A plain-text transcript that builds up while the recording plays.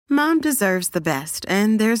Mom deserves the best,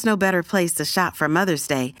 and there's no better place to shop for Mother's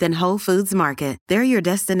Day than Whole Foods Market. They're your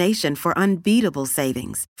destination for unbeatable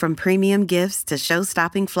savings, from premium gifts to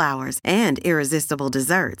show-stopping flowers and irresistible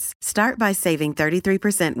desserts. Start by saving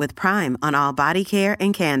 33% with Prime on all body care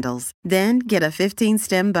and candles. Then get a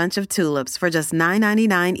 15-stem bunch of tulips for just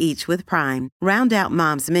 $9.99 each with Prime. Round out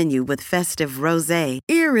Mom's menu with festive rosé,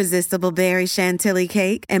 irresistible berry chantilly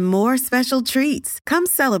cake, and more special treats. Come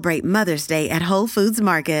celebrate Mother's Day at Whole Foods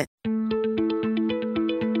Market.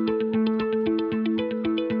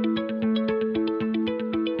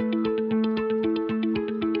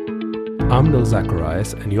 I'm Noel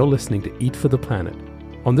Zacharias, and you're listening to Eat for the Planet.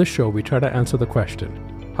 On this show, we try to answer the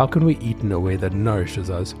question, how can we eat in a way that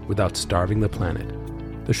nourishes us without starving the planet?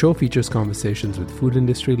 The show features conversations with food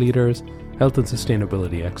industry leaders, health and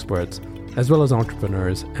sustainability experts, as well as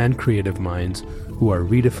entrepreneurs and creative minds who are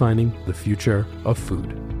redefining the future of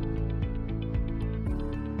food.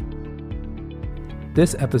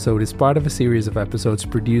 This episode is part of a series of episodes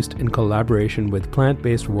produced in collaboration with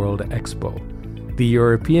Plant-Based World Expo. The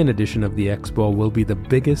European edition of the Expo will be the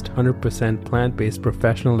biggest 100% plant-based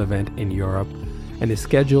professional event in Europe and is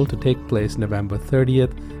scheduled to take place November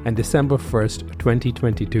 30th and December 1st,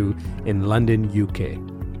 2022 in London, UK.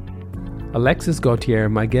 Alexis Gauthier,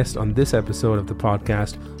 my guest on this episode of the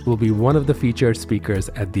podcast, will be one of the featured speakers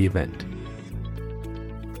at the event.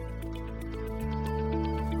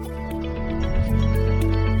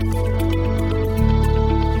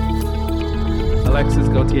 Alexis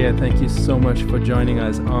Gauthier, thank you so much for joining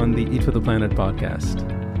us on the Eat for the Planet podcast.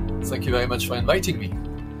 Thank you very much for inviting me.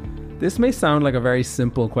 This may sound like a very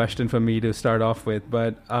simple question for me to start off with,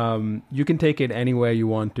 but you can take it anywhere you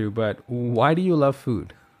want to. But why do you love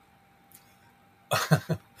food?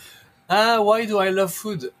 Why do I love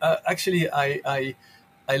food? Actually, I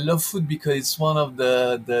love food because it's one of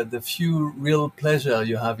the few real pleasure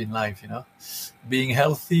you have in life. You know, being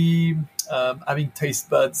healthy, having taste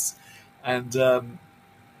buds,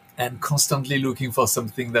 and constantly looking for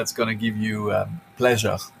something that's going to give you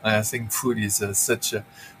pleasure. I think food is such a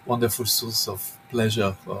wonderful source of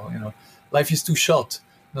pleasure. Life is too short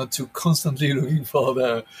not to constantly looking for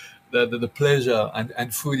the pleasure,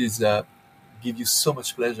 and food is give you so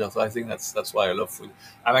much pleasure. So I think that's why I love food.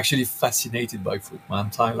 I'm actually fascinated by food. My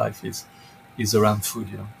entire life is around food.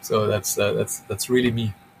 So that's really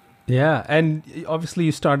me. Yeah, and obviously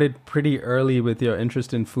you started pretty early with your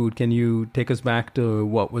interest in food. Can you take us back to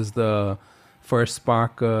what was the first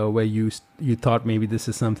spark where you thought maybe this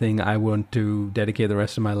is something I want to dedicate the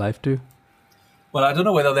rest of my life to? Well, I don't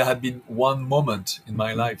know whether there had been one moment in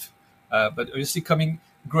my life, but obviously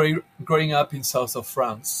growing up in south of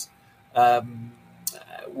France,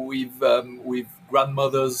 with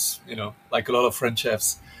grandmothers, like a lot of French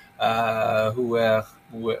chefs,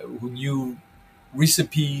 who knew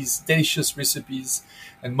recipes, delicious recipes,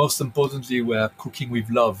 and most importantly, were cooking with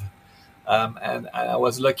love. And I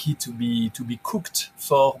was lucky to be cooked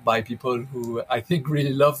for by people who I think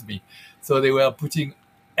really loved me. So they were putting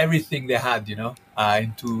everything they had,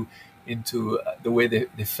 into the way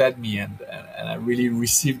they fed me, and I really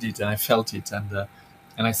received it and I felt it, and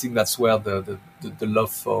I think that's where the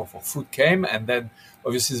love for food came, and then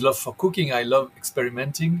obviously the love for cooking. I love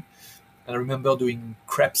experimenting. And I remember doing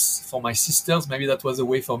crepes for my sisters. Maybe that was a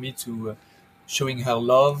way for me to showing her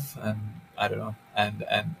love, and I don't know,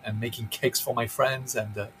 and making cakes for my friends.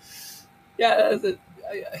 And it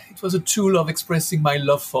was a tool of expressing my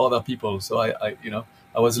love for other people. So I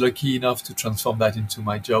was lucky enough to transform that into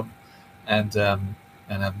my job, and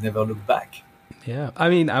I've never looked back. Yeah, I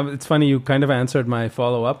mean, it's funny, you kind of answered my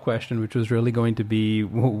follow-up question, which was really going to be,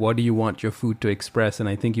 what do you want your food to express? And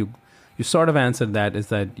I think you sort of answered that, is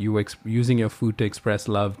that you were using your food to express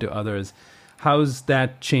love to others. How's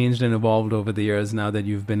that changed and evolved over the years now that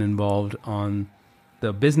you've been involved on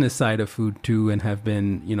the business side of food too, and have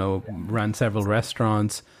been, run several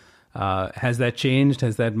restaurants? Has that changed?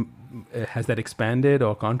 Has that expanded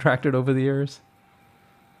or contracted over the years?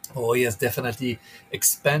 Oh yes, definitely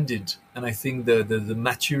expanded. And I think the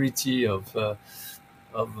maturity of a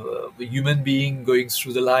human being going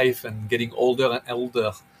through the life and getting older and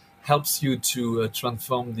older helps you to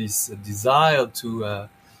transform this desire to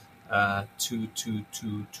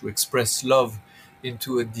express love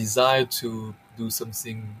into a desire to do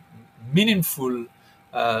something meaningful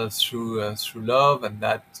through love, and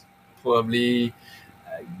that probably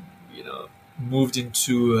moved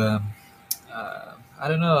into a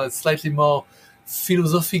slightly more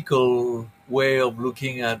philosophical way of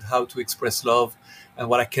looking at how to express love and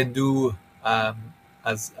what I can do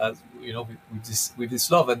as with this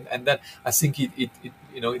love, and then I think it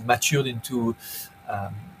matured into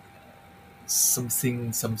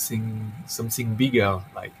something bigger,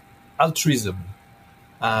 like altruism,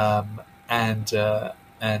 um, and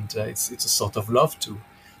it's a sort of love too,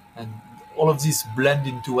 and all of this blend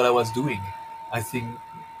into what I was doing. I think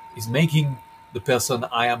is making the person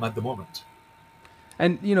I am at the moment.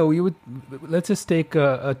 And you would let's just take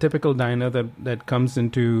a typical diner that comes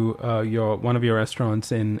into your one of your restaurants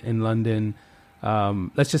in London.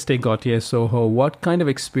 Let's just take Gauthier Soho. What kind of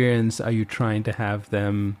experience are you trying to have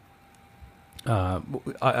them?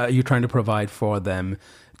 Are you trying to provide for them?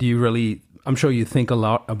 Do you really? I'm sure you think a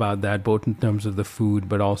lot about that, both in terms of the food,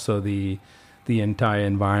 but also the entire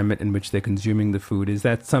environment in which they're consuming the food. Is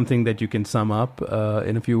that something that you can sum up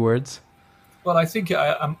in a few words? Well, I think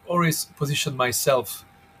I'm always positioned myself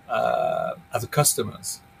as a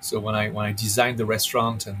customers. So when I design the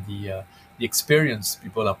restaurant and the experience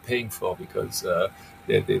people are paying for, because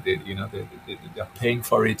they're paying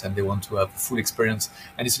for it and they want to have a full experience,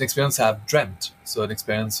 and it's an experience I've dreamt. So an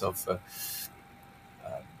experience of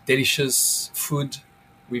delicious food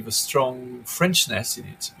with a strong Frenchness in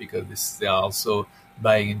it, because they are also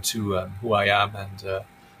buying into who I am, and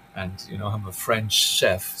I'm a French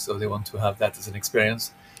chef, so they want to have that as an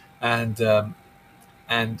experience, and the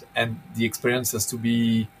experience has to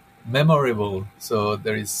be memorable. So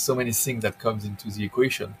there is so many things that comes into the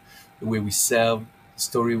equation: the way we serve, the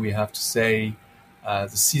story we have to say, the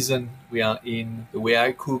season we are in, the way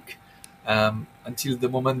I cook, until the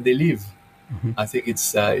moment they leave. Mm-hmm. I think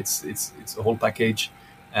it's a whole package,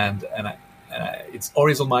 and it's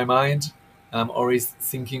always on my mind. I'm always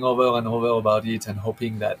thinking over and over about it and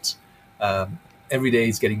hoping that every day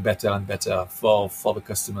is getting better and better for the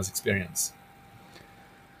customer's experience.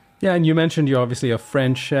 Yeah, and you mentioned you're obviously a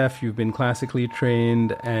French chef. You've been classically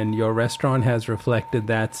trained, and your restaurant has reflected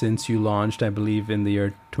that since you launched, I believe, in the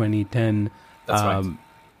year 2010. That's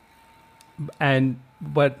right.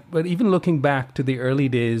 But even looking back to the early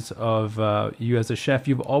days of you as a chef,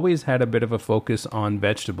 you've always had a bit of a focus on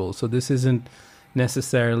vegetables. So this isn't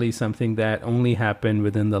necessarily something that only happened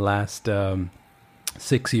within the last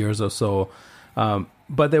 6 years or so.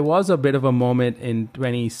 But there was a bit of a moment in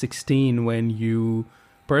 2016 when you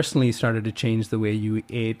personally started to change the way you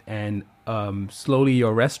ate, and slowly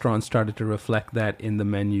your restaurant started to reflect that in the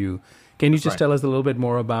menu. Can you just tell us a little bit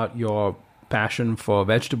more about your passion for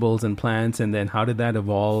vegetables and plants, and then how did that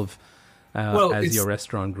evolve as your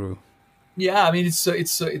restaurant grew? Yeah, I mean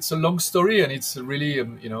it's a long story, and it's really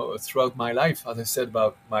throughout my life, as I said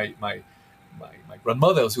about my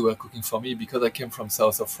grandmothers who were cooking for me, because I came from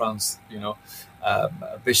south of France.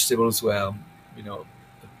 Vegetables were a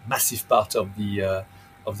massive part of the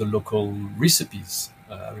local recipes.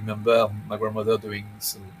 I remember my grandmother doing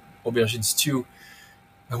some aubergine stew,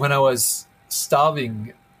 and when I was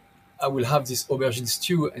starving, I will have this aubergine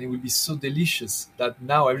stew, and it will be so delicious that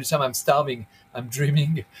now every time I'm starving, I'm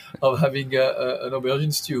dreaming of having an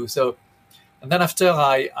aubergine stew. So, and then after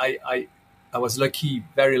I was lucky,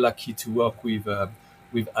 very lucky, to work with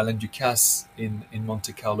Alain Ducasse in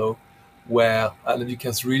Monte Carlo, where Alain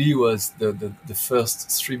Ducasse really was the first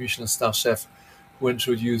 3 Michelin-Starred chef who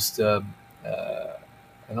introduced an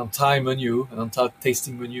entire menu, an entire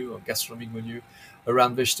tasting menu or gastronomic menu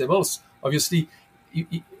around vegetables. Obviously,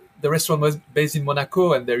 the restaurant was based in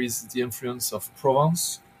Monaco, and there is the influence of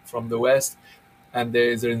Provence from the west, and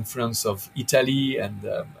there is the influence of Italy and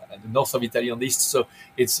the north of Italy on the east. So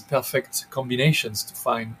it's perfect combinations to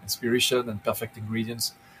find inspiration and perfect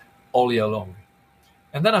ingredients all year long.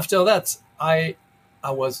 And then after that, I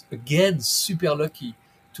was again super lucky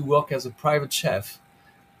to work as a private chef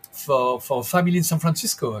for a family in San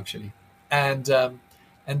Francisco, actually. And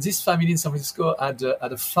this family in San Francisco had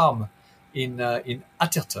a farm in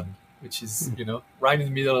Atherton, which is right in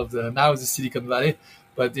the middle of the Silicon Valley,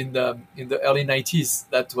 but in the early 90s,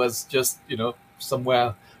 that was just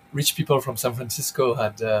somewhere rich people from San Francisco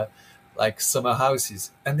had like summer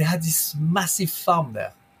houses, and they had this massive farm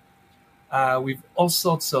there with all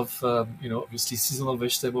sorts of obviously seasonal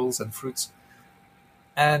vegetables and fruits.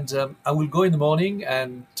 And I will go in the morning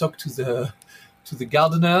and talk to the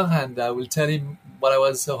gardener, and I will tell him what I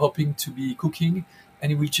was hoping to be cooking,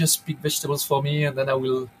 and he will just pick vegetables for me, and then I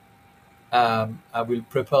will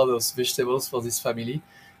prepare those vegetables for this family.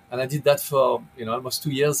 And I did that for almost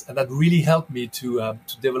 2 years, and that really helped me to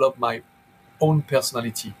develop my own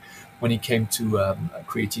personality when it came to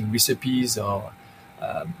creating recipes or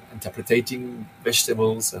interpreting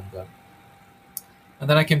vegetables. And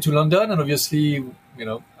then I came to London, and obviously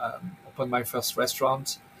opened my first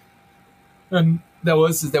restaurant. And there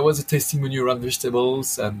was a tasting menu around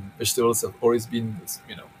vegetables, and vegetables have always been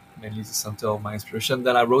mainly the center of my inspiration.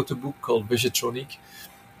 Then I wrote a book called Vegetronic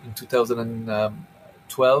in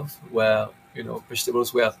 2012, where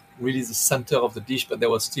vegetables were really the center of the dish, but I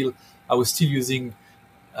was still using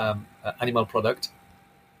animal product.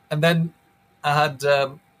 And then I had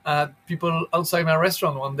people outside my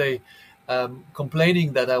restaurant one day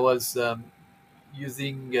complaining that I was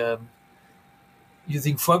using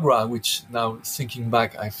foie gras, which now thinking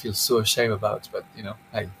back I feel so ashamed about. But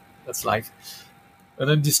hey, that's life. And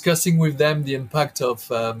then discussing with them the impact of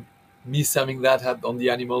me serving that had on the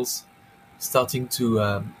animals, starting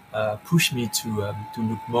to push me to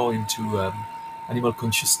look more into animal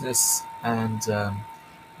consciousness and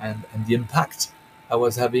the impact I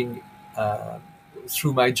was having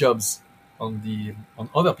through my jobs on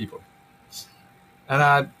other people.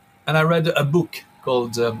 And I read a book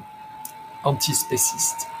called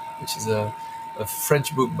Anti-Spacist, which is a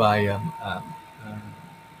French book by a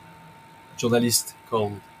journalist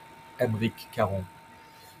called Émeric Caron.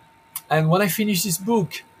 And when I finished this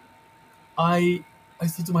book, I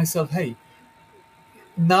thought to myself, hey,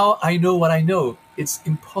 now I know what I know. It's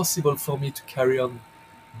impossible for me to carry on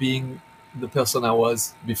being the person I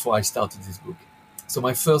was before I started this book. So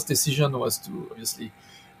my first decision was to obviously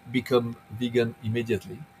become vegan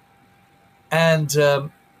immediately. And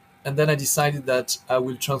then I decided that I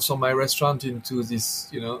will transform my restaurant into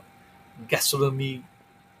this,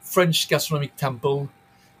 French gastronomic temple,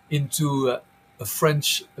 into a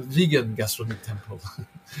French vegan gastronomic temple.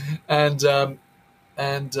 And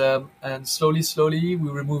slowly we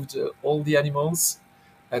removed all the animals,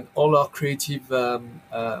 and all our creative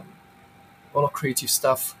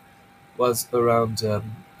stuff was around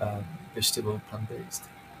vegetable, plant-based.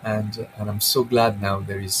 And I'm so glad now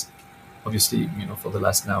there is, obviously, for the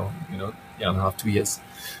last now, year and a half, 2 years,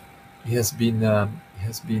 he has been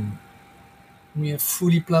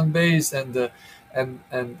fully plant-based, and I'm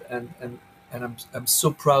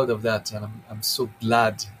so proud of that, and I'm so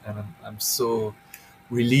glad, and I'm so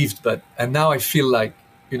relieved. And now I feel like,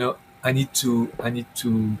 I need to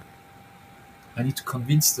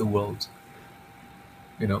convince the world,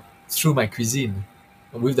 through my cuisine,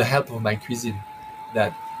 with the help of my cuisine,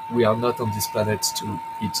 that we are not on this planet to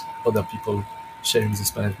eat other people sharing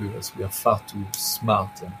this planet with us. We are far too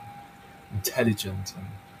smart and intelligent and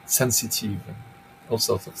sensitive and all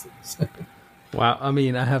sorts of things. Wow. I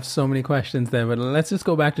mean, I have so many questions there, but let's just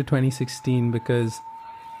go back to 2016, because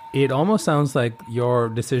it almost sounds like your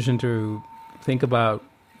decision to think about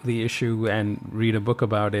the issue and read a book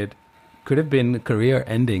about it could have been career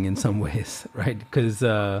ending in some ways, right? Because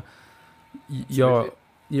the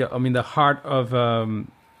heart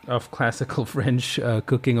of classical French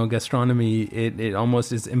cooking or gastronomy, it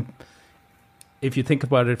almost is. If you think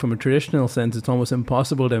about it from a traditional sense, it's almost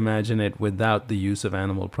impossible to imagine it without the use of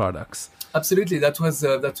animal products. Absolutely, that was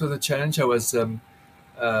a challenge. I was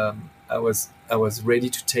ready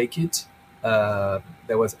to take it. There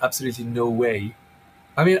was absolutely no way.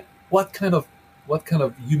 I mean, what kind of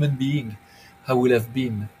human being I would have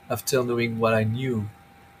been after knowing what I knew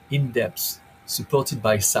in depth, supported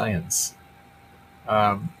by science,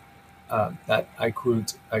 that I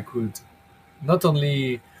could not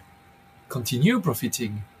only continue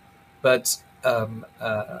profiting, but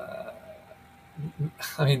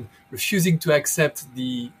refusing to accept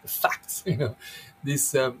the facts.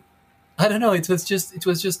 This. I don't know. It was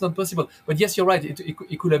just not possible. But yes, you're right.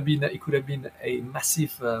 It could have been a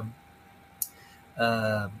massive.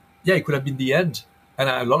 It could have been the end. And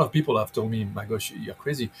a lot of people have told me, "My gosh, you're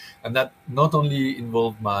crazy." And that not only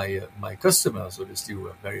involved my customers, obviously, who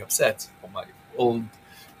were very upset, or my old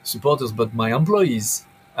supporters, but my employees,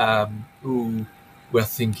 who were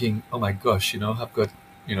thinking, "Oh my gosh, I've got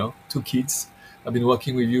 2 kids. I've been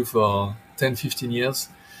working with you for 10, 15 years.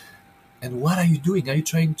 And what are you doing? Are you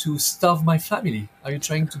trying to starve my family? Are you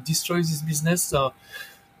trying to destroy this business?"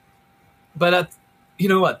 But you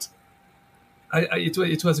know what?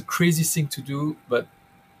 It was a crazy thing to do, but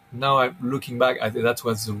now I'm looking back, I think that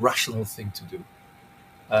was the rational thing to do.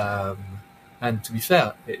 And to be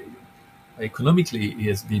fair, economically, it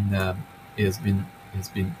has been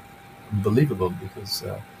unbelievable, because,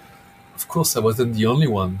 of course, I wasn't the only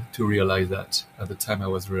one to realize that at the time I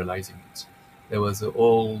was realizing it. There was a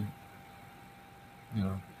whole,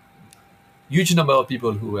 huge number of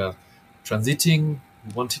people who were transiting,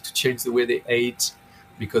 who wanted to change the way they ate,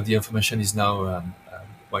 because the information is now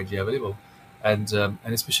widely available, and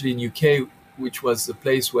especially in UK, which was a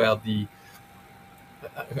place where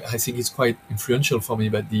I think it's quite influential for me,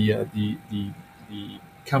 but the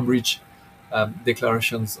Cambridge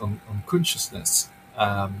declarations on consciousness,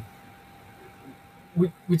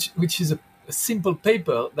 which is a simple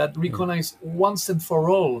paper that recognizes once and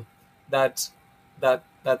for all that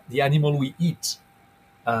the animal we eat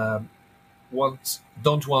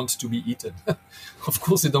don't want to be eaten. Of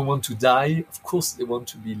course, they don't want to die. Of course, they want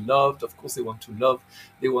to be loved. Of course, they want to love.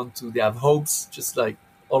 They have hopes, just like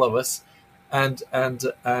all of us. And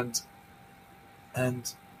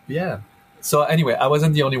yeah. So anyway, I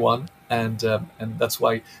wasn't the only one, and that's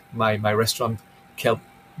why my restaurant kept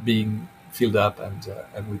being filled up, and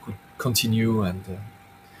we could continue, and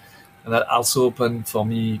that also opened for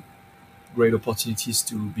me great opportunities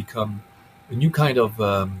to become a new kind of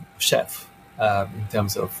chef in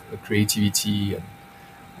terms of creativity and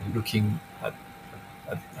looking at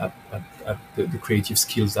the creative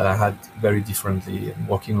skills that I had very differently, and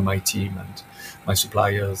working with my team and my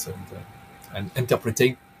suppliers, and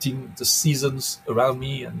interpreting the seasons around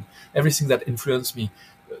me, and everything that influenced me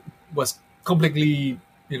was completely,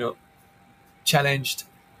 challenged,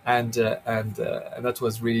 and that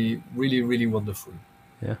was really, really, really wonderful.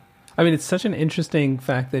 Yeah. I mean, it's such an interesting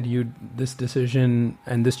fact that this decision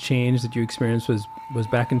and this change that you experienced was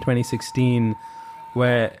back in 2016,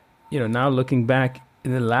 where, now looking back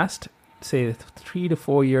in the last, say, 3 to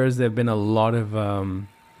 4 years, there have been a lot of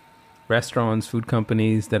restaurants, food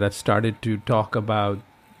companies that have started to talk about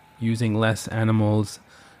using less animals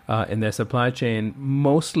in their supply chain,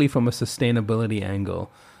 mostly from a sustainability angle.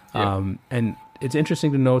 Yeah. And it's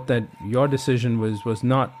interesting to note that your decision was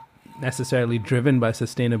not necessarily driven by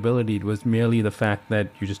sustainability. It was merely the fact that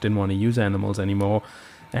you just didn't want to use animals anymore,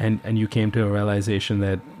 and you came to a realization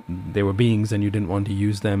that they were beings and you didn't want to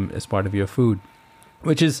use them as part of your food,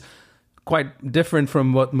 which is quite different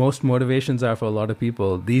from what most motivations are for a lot of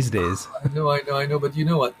people these days. I know, but you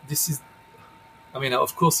know what?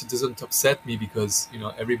 Of course, it doesn't upset me, because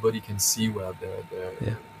everybody can see where they're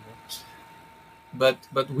Yeah. But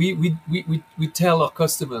we tell our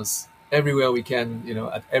customers everywhere we can,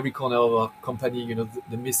 at every corner of our company,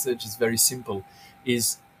 the message is very simple: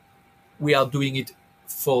 is we are doing it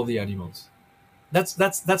for the animals. That's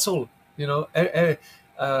all. The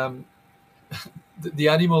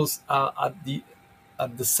animals are at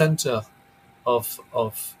the center of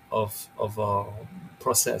our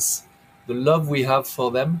process. The love we have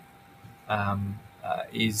for them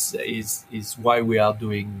is why we are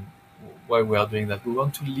doing that. We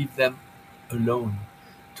want to leave them alone,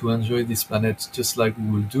 to enjoy this planet just like we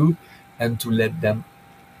will do, and to let them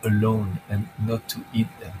alone and not to eat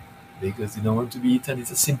them because they don't want to be eaten.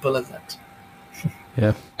 It's as simple as that.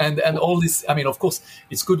 Yeah. And all this, of course,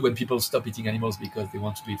 it's good when people stop eating animals because they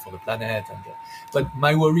want to do it for the planet. But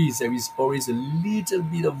my worry is there is always a little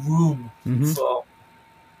bit of room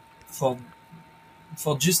for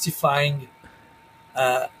justifying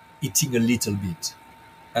eating a little bit,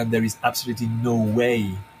 and there is absolutely no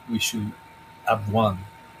way we should have one.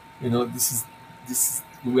 This is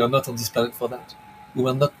we are not on this planet for that. We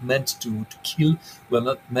were not meant to kill. We are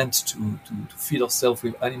not meant to feed ourselves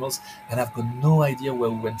with animals. And I've got no idea where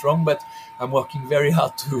we went wrong, but I'm working very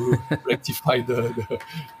hard to rectify the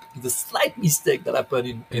slight mistake that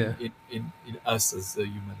happened in us as a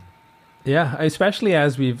human. Yeah, especially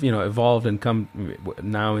as we've evolved and come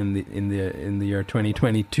now in the year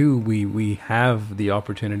 2022, we have the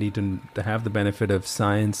opportunity to have the benefit of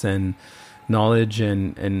science and knowledge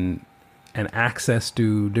and access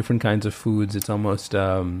to different kinds of foods. It's almost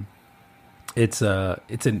it's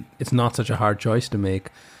not such a hard choice to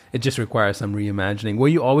make. It just requires some reimagining. Were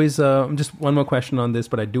you always just one more question on this,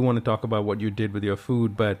 but I do want to talk about what you did with your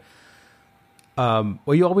food. But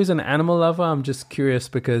were you always an animal lover? I'm just curious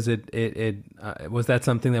because it was that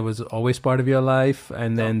something that was always part of your life,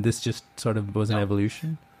 and then this just sort of was an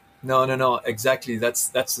evolution. No, exactly. That's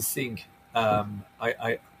the thing. I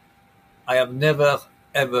have never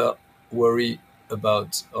ever worried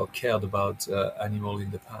about or cared about animal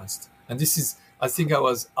in the past, and this is, I think I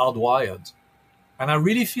was hardwired, and I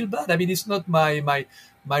really feel bad. It's not my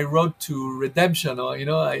road to redemption, or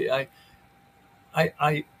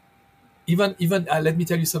I even let me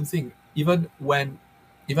tell you something. Even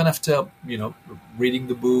after reading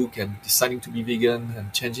the book and deciding to be vegan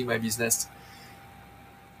and changing my business,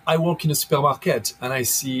 I walk in a supermarket and I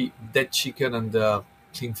see dead chicken under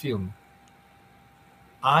cling film.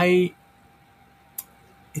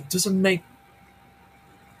 It doesn't make,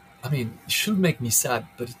 it should make me sad,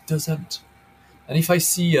 but it doesn't. And if I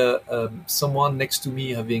see someone next to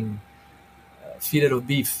me having fillet of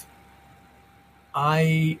beef,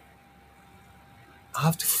 I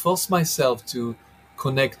have to force myself to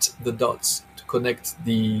connect the dots, to connect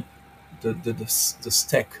the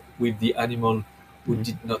steak with the animal who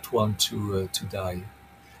did not want to die.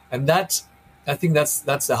 And that, I think that's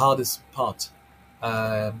the hardest part.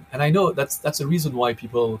 And I know that's a reason why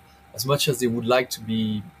people, as much as they would like to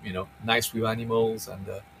be, nice with animals, and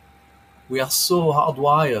we are so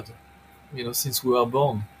hardwired since we were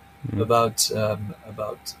born, about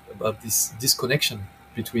this disconnection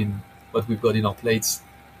between what we've got in our plates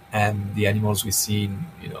and the animals we see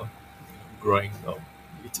growing or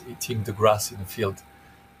eating the grass in the field.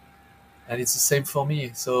 And it's the same for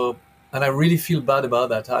me. So, and I really feel bad about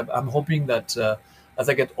that. I'm hoping that as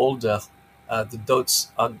I get older, the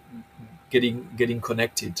dots are getting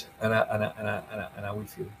connected, and I will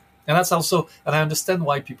feel. And that's also, and I understand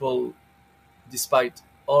why people, despite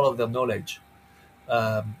all of their knowledge,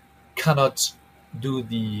 cannot do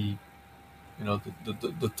the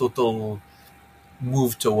total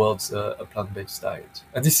move towards a plant-based diet.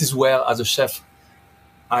 And this is where, as a chef,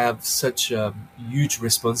 I have such huge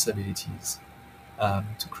responsibilities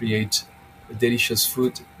to create a delicious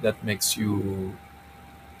food that makes you,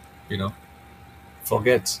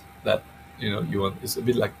 forget that, you want. It's a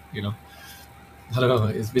bit like, I don't know,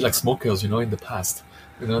 it's a bit like smokers, in the past.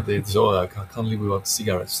 They say, I can't live without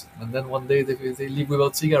cigarettes. And then one day they live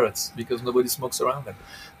without cigarettes because nobody smokes around them.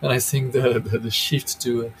 And I think the shift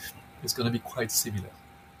to is going to be quite similar.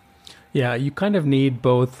 Yeah, you kind of need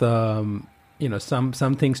both, some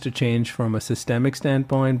things to change from a systemic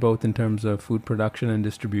standpoint, both in terms of food production and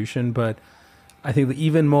distribution. But I think the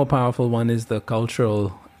even more powerful one is the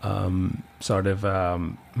cultural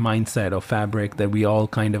mindset or fabric that we all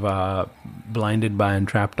kind of are blinded by and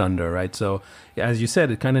trapped under, right? So as you said,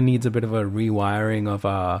 it kind of needs a bit of a rewiring of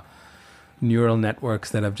our neural networks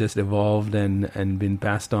that have just evolved and been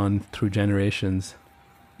passed on through generations.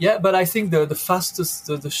 Yeah, but I think the fastest,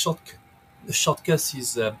 the shortcut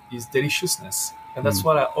is deliciousness. And that's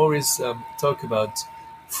what I always talk about,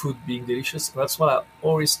 food being delicious. That's why I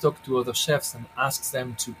always talk to other chefs and ask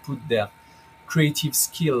them to put their creative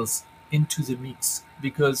skills into the mix,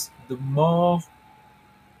 because the more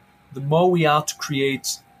we are to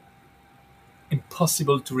create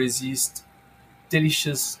impossible to resist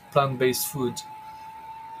delicious plant-based food,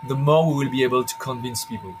 the more we will be able to convince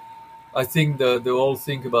people. I think the whole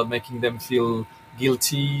thing about making them feel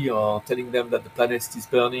guilty or telling them that the planet is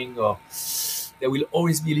burning, or there will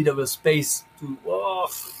always be a little bit of space to,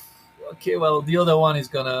 okay, well, the other one is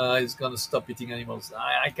gonna stop eating animals.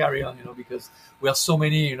 I carry on, because we are so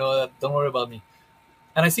many, that don't worry about me.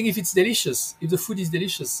 And I think if it's delicious, if the food is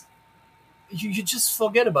delicious, you just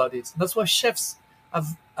forget about it. That's why chefs are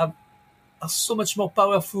so much more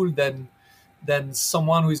powerful than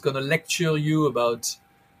someone who is going to lecture you about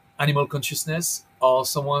animal consciousness, or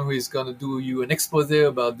someone who is going to do you an expose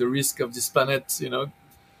about the risk of this planet,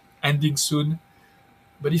 ending soon.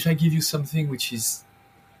 But if I give you something which is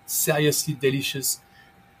seriously delicious,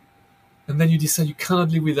 and then you decide you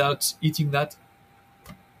cannot live without eating that,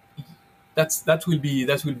 that will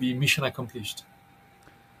be mission accomplished.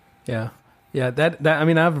 Yeah. That I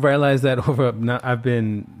mean, I've realized that I've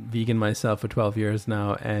been vegan myself for 12 years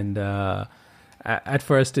now, and at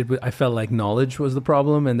first I felt like knowledge was the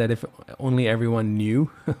problem, and that if only everyone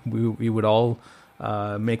knew, we would all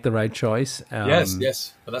make the right choice.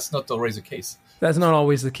 Yes, but that's not always the case. That's not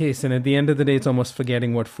always the case, and at the end of the day, it's almost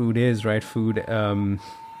forgetting what food is, right? Food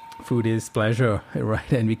is pleasure,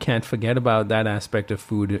 right? And we can't forget about that aspect of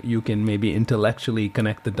food. You can maybe intellectually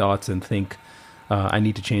connect the dots and think, I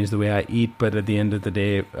need to change the way I eat, but at the end of the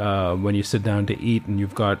day, when you sit down to eat and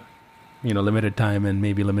you've got, limited time and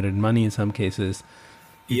maybe limited money in some cases,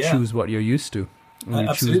 you choose what you're used to, and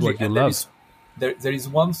you choose what you love. There is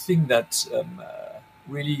one thing that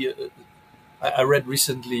really I read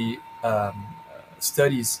recently,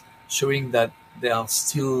 studies showing that there are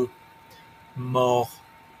still more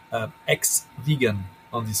ex-vegan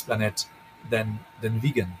on this planet than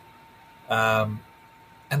vegan. And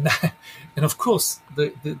of course,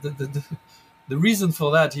 the reason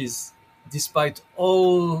for that is, despite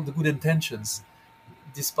all the good intentions,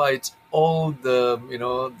 despite all the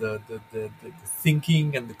the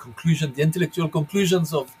thinking and the conclusion, the intellectual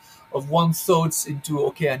conclusions of one's thoughts into,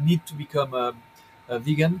 okay, I need to become a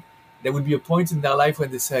vegan, there will be a point in their life when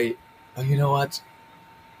they say, oh, you know what,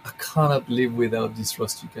 I cannot live without this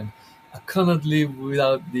roast chicken. I cannot live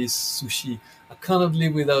without this sushi. I cannot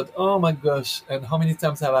live without, oh my gosh. And how many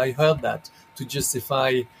times have I heard that to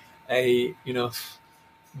justify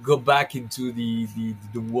go back into the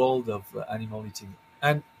world of animal eating?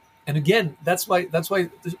 And again, that's why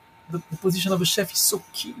the position of a chef is so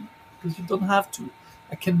key, because you don't have to.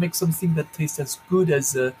 I can make something that tastes as good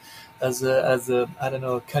as a I don't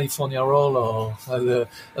know, California roll, or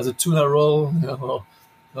as a tuna roll,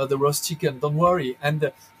 or the roast chicken. Don't worry.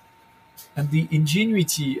 And the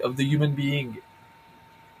ingenuity of the human being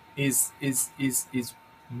is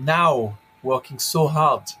now working so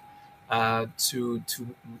hard to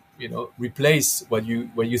replace what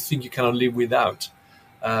you think you cannot live without.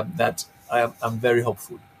 That I'm very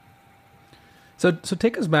hopeful. So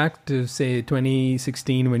take us back to say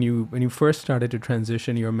 2016 when you first started to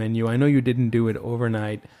transition your menu. I know you didn't do it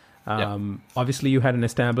overnight. Obviously, you had an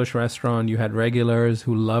established restaurant. You had regulars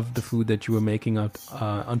who loved the food that you were making up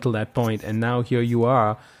until that point, and now here you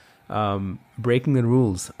are breaking the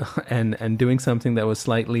rules and doing something that was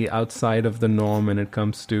slightly outside of the norm when it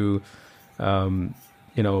comes to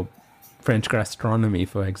French gastronomy,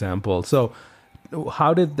 for example. So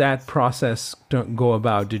how did that process go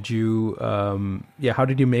about? Did you, how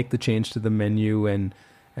did you make the change to the menu and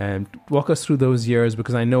walk us through those years?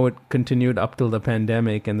 Because I know it continued up till the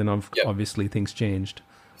pandemic, and then obviously things changed.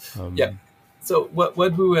 So what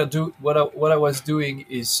I was doing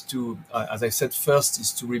is to, as I said first,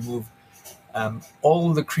 is to remove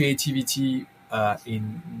all the creativity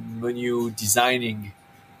in menu designing.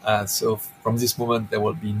 So from this moment, there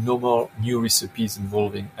will be no more new recipes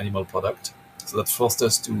involving animal product. So that forced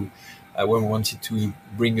us to, when we wanted to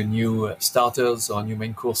bring a new starters or a new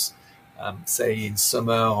main course, say in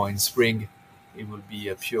summer or in spring, it will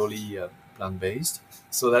be purely plant-based.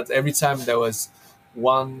 So that every time there was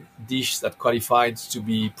one dish that qualified to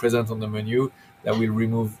be present on the menu, that will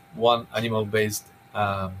remove one animal-based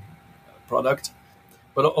product.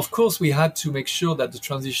 But of course, we had to make sure that the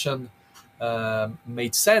transition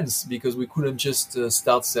made sense, because we couldn't just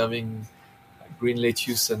start serving green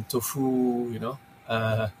lettuce and tofu,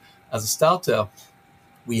 as a starter.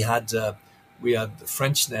 We had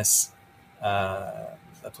Frenchness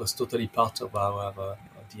that was totally part of our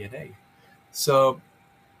DNA. So,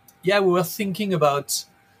 we were thinking about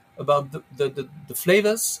the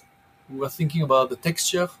flavors. We were thinking about the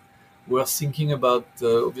texture. We were thinking about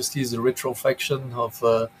obviously the retrofaction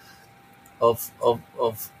of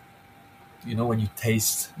when you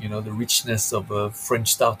taste, the richness of a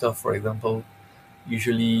French starter, for example,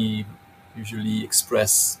 usually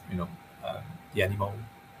express, the animal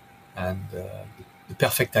and the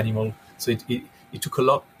perfect animal. So it took a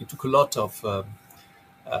lot of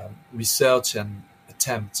research and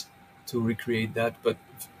attempt to recreate that. But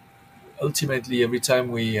ultimately, every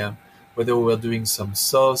time whether we were doing some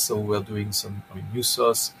sauce or we were doing some new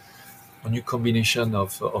sauce, a new combination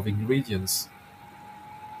of ingredients,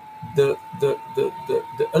 the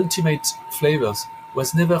ultimate flavors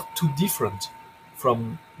was never too different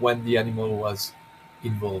from when the animal was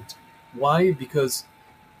involved. Why? Because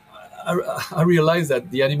I realized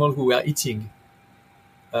that the animal who we are eating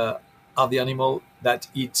are the animal that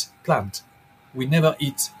eat plant. We never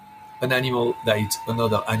eat an animal that eats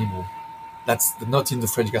another animal. That's not in the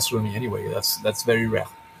French gastronomy anyway. That's very rare.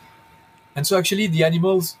 And so actually the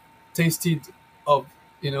animals tasted of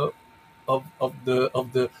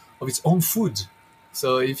its own food.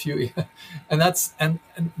 So if you and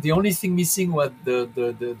the only thing missing was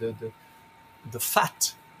the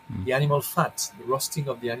fat, the animal fat, the roasting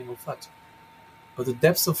of the animal fat. But the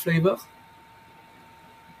depth of flavor,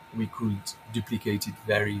 we could duplicate it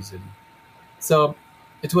very easily. So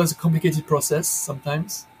it was a complicated process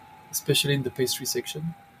sometimes, especially in the pastry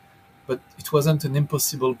section, but it wasn't an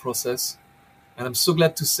impossible process. And I'm so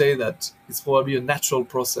glad to say that it's probably a natural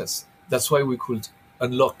process. That's why we could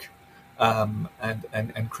unlock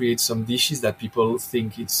and create some dishes that people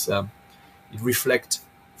think it reflect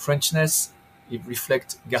Frenchness, it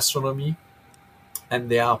reflect gastronomy, and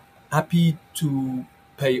they are happy to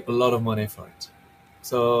pay a lot of money for it.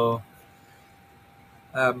 So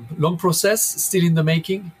long process, still in the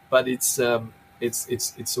making, but it's a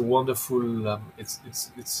wonderful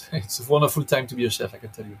it's a wonderful time to be a chef, I can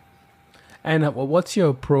tell you. And what's your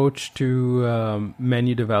approach to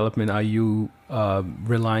menu development? Are you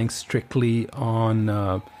relying strictly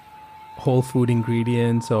on whole food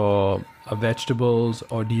ingredients or vegetables,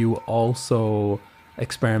 or do you also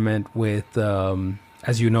experiment with,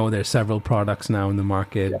 as you know, there's several products now in the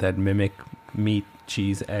market that mimic meat,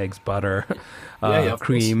 cheese, eggs, butter,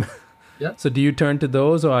 cream. Yeah. So do you turn to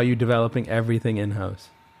those, or are you developing everything in-house?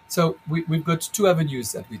 So we've got two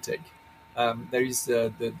avenues that we take. There is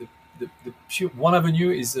the pure, one avenue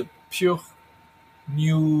is a pure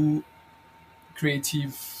new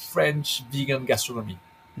creative French vegan gastronomy.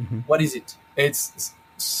 Mm-hmm. What is it? It's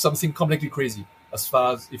something completely crazy. As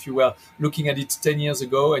far as if you were looking at it 10 years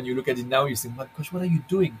ago and you look at it now, you think, my gosh, what are you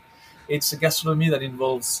doing? It's a gastronomy that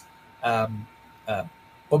involves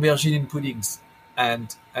aubergine in puddings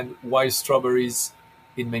and wild strawberries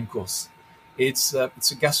in main course. It's a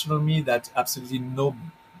gastronomy that absolutely no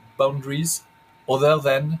boundaries other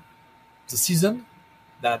than the season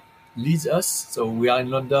that leads us. So we are in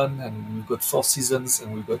London and we've got 4 seasons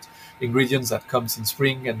and we've got ingredients that comes in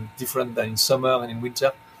spring and different than in summer and in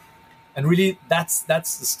winter. And really that's the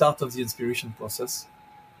start of the inspiration process.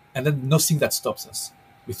 and then nothing that stops us.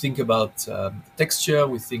 We think about texture.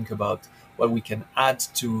 We think about what we can add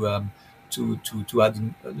to add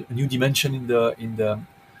a new dimension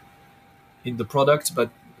in the product. But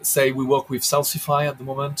say we work with Salsify at the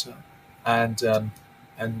moment, and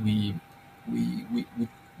and we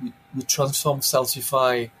transform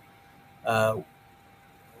Salsify.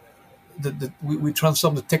 We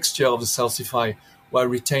transform the texture of the Salsify while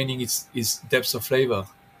retaining its depth of flavor,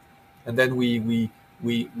 and then we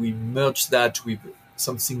merge that with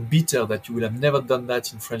something bitter that you would have never done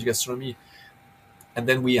that in French gastronomy, and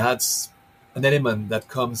then we add an element that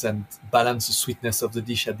comes and balance the sweetness of the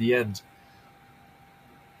dish at the end,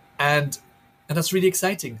 and that's really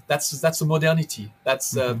exciting. That's a modernity. But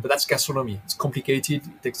that's gastronomy. It's complicated.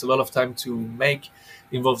 It takes a lot of time to make.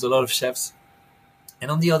 Involves a lot of chefs. And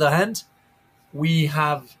on the other hand, we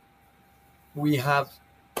have the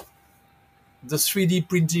 3D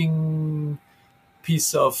printing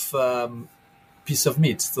piece of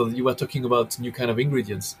meat. So you were talking about new kind of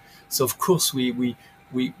ingredients. So of course we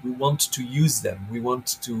want to use them. We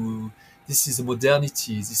want to. This is a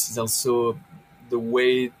modernity. This is also the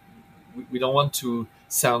way. We don't want to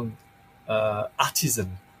sound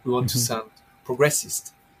artisan. We want to sound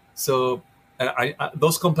progressist. So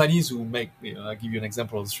those companies who make, I'll give you an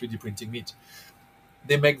example of 3D printing meat.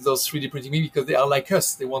 They make those 3D printing meat because they are like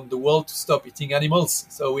us. They want the world to stop eating animals.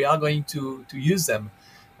 So we are going to use them,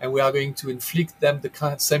 and we are going to inflict them the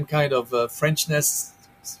same kind of Frenchness.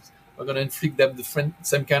 We're going to inflict them the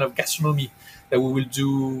same kind of gastronomy that we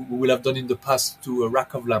will have done in the past to a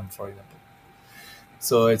rack of lamb, for example.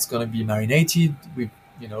 So it's going to be marinated with,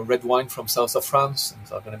 red wine from south of France. And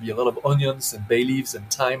there are going to be a lot of onions and bay leaves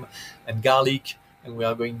and thyme and garlic. And we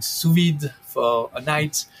are going sous vide for a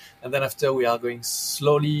night. And then after we are going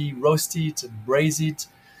slowly roast it and braise it.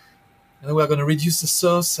 And then we are going to reduce the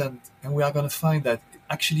sauce, and we are going to find that it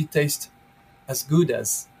actually tastes as good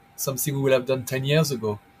as something we would have done 10 years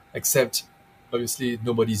ago, except obviously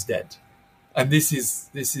nobody's dead. And this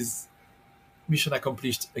is mission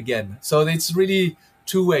accomplished again. So it's really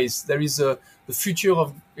two ways. There is the future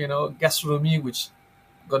of gastronomy, which is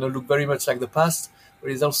going to look very much like the past. But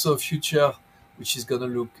there's also a future which is going to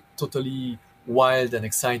look totally wild and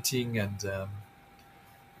exciting, and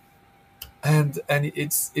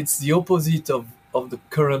it's the opposite of the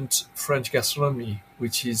current French gastronomy,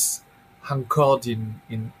 which is anchored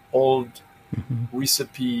in old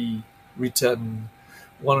recipe written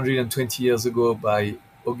 120 years ago by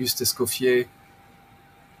Auguste Escoffier,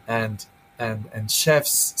 and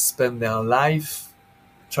chefs spend their life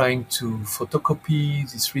trying to photocopy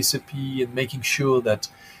this recipe and making sure that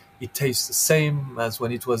it tastes the same as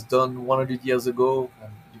when it was done 100 years ago.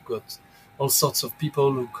 And you've got all sorts of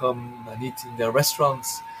people who come and eat in their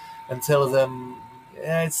restaurants and tell them,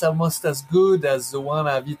 yeah, it's almost as good as the one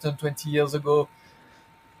I've eaten 20 years ago.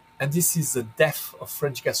 And this is the death of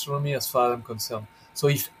French gastronomy as far as I'm concerned. So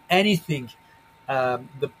if anything,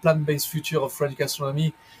 the plant-based future of French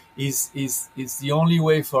gastronomy is the only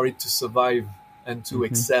way for it to survive and to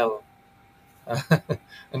excel,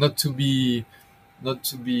 and not to be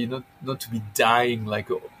dying like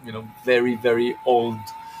a very, very old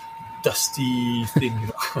dusty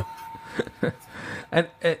thing. And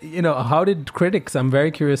how did critics? I'm very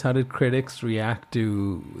curious. How did critics react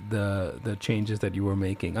to the changes that you were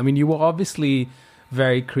making? I mean, you were obviously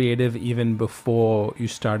very creative even before you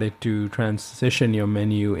started to transition your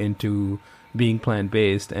menu into being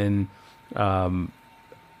plant-based, and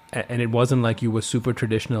it wasn't like you were super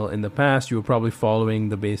traditional in the past. You were probably following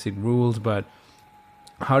the basic rules, but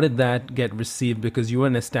how did that get received? Because you were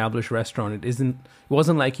an established restaurant. It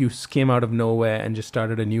wasn't like you came out of nowhere and just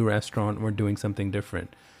started a new restaurant or doing something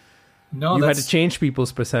different. No, you had to change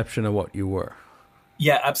people's perception of what you were.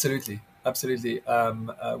 Yeah, absolutely. We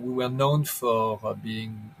were known for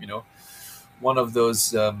being, one of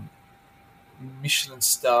those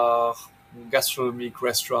Michelin-Starred gastronomic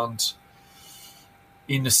restaurants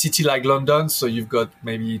in a city like London. So you've got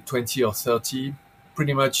maybe 20 or 30,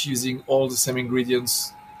 pretty much using all the same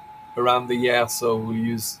ingredients around the year. So we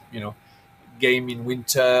use, game in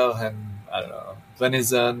winter and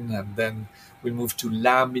venison, and then we move to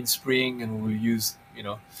lamb in spring, and we'll use,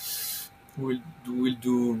 we'll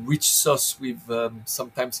do rich sauce with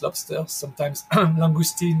sometimes lobster, sometimes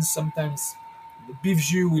langoustine, sometimes the beef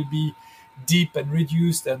jus will be deep and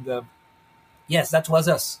reduced, and yes, that was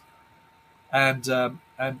us. And a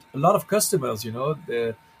lot of customers,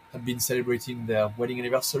 they have been celebrating their wedding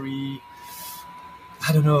anniversary.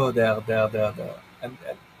 I don't know,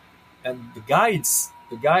 and the guides,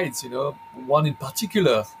 one in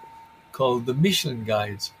particular called the Michelin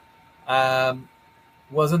Guide.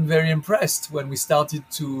 wasn't very impressed when we started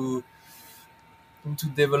to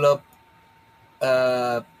develop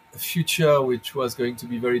a future which was going to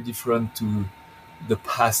be very different to the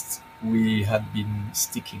past we had been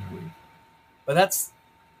sticking with. But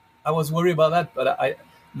I was worried about that. But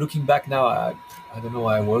looking back now, I don't know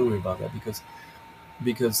why I worry about that,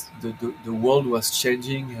 because the world was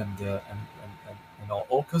changing, and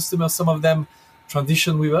our customers, some of them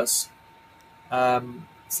transitioned with us.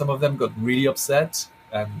 Some of them got really upset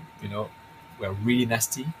and were really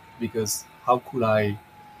nasty, because how could I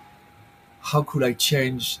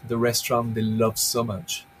change the restaurant they love so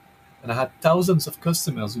much? And I had thousands of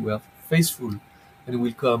customers who were faithful and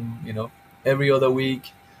will come, every other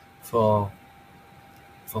week for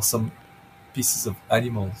some pieces of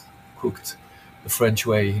animals cooked the French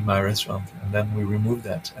way in my restaurant. And then we removed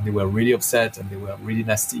that, and they were really upset and they were really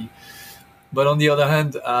nasty. But on the other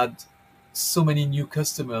hand, I had so many new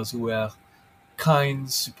customers who were kind,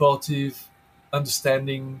 supportive,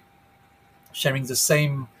 understanding, sharing the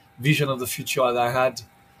same vision of the future as I had,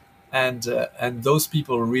 and those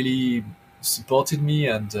people really supported me,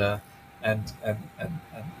 and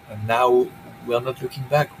now we are not looking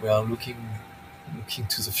back; we are looking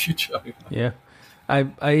to the future. Yeah. I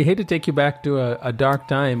hate to take you back to a dark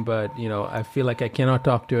time, but I feel like I cannot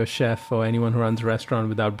talk to a chef or anyone who runs a restaurant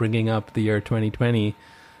without bringing up the year 2020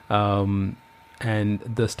 and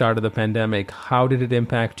the start of the pandemic. How did it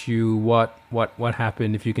impact you? What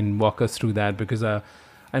happened? If you can walk us through that, because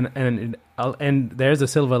and there's a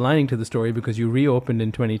silver lining to the story, because you reopened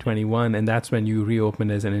in 2021, and that's when you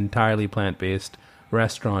reopened as an entirely plant-based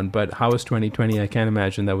restaurant. But how was 2020? I can't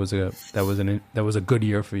imagine that was a good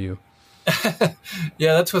year for you.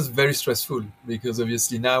 Yeah, that was very stressful, because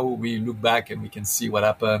obviously now we look back and we can see what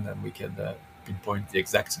happened, and we can pinpoint the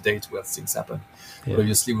exact date where things happened. Yeah. But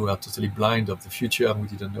obviously we were totally blind of the future, and we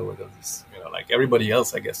didn't know whether this, like everybody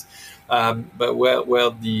else, I guess. But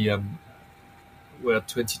where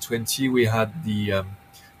 2020 we had the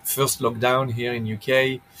first lockdown here in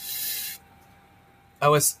UK, I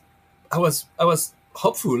was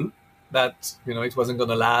hopeful that it wasn't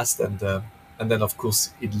going to last, and then of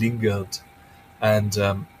course it lingered, and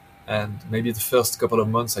maybe the first couple of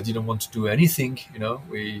months I didn't want to do anything.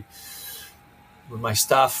 With my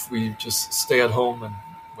staff, we just stay at home and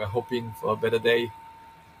we're hoping for a better day.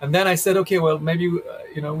 And then I said, okay, well, maybe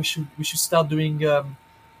we should start doing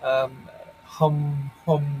home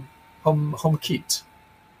kit.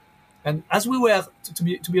 And as we were, to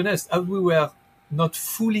be honest, as we were not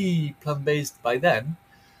fully plant-based by then,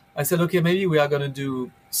 I said, okay, maybe we are going to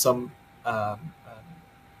do some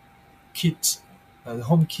kit,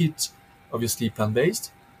 home kit, obviously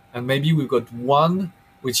plant-based, and maybe we've got one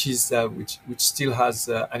which is which still has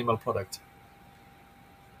animal product.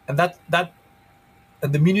 And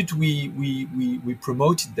and the minute we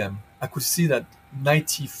promoted them, I could see that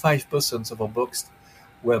 95% of our books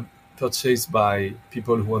were purchased by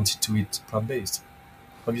people who wanted to eat plant-based.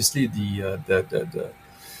 Obviously, the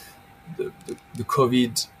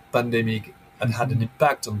COVID pandemic had an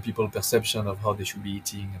impact on people's perception of how they should be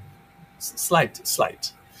eating, slight.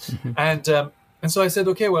 Mm-hmm. And so I said,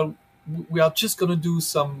 okay, well, we are just going to do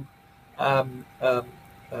some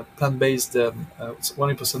plant-based,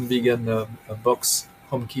 100% vegan box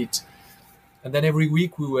home kit, and then every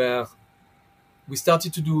week we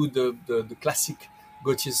started to do the classic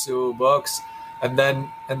Gauthier box, and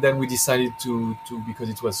then we decided to because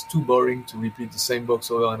it was too boring to repeat the same box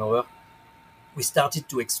over and over. We started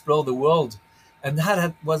to explore the world, and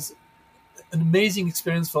that was an amazing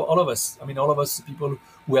experience for all of us. I mean, all of us people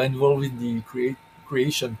who were involved in the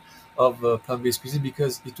creation of plant-based cuisine,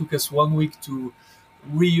 because it took us 1 week to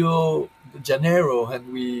Rio de Janeiro,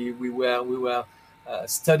 and we were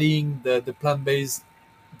studying the plant-based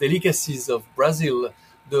delicacies of Brazil.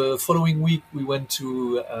 The following week we went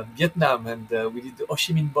to Vietnam, and we did the Ho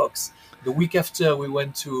Chi Minh box. The week after we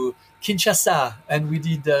went to Kinshasa, and we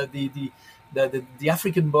did the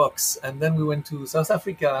African box, and then we went to South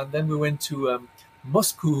Africa, and then we went to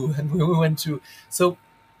Moscow, and we went to. So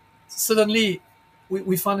suddenly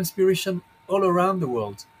we found inspiration all around the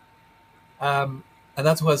world, and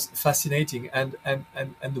that was fascinating. And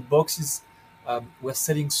the boxes were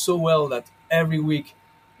selling so well that every week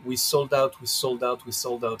we sold out,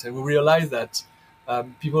 and we realized that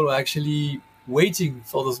people were actually waiting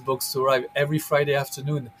for those boxes to arrive every Friday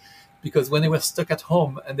afternoon, because when they were stuck at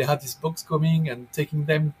home and they had this box coming and taking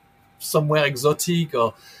them somewhere exotic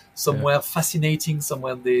or somewhere fascinating,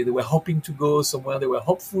 somewhere they were hoping to go, somewhere they were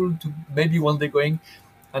hopeful to maybe one day going,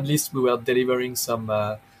 at least we were delivering some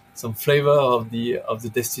flavor of the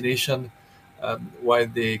destination while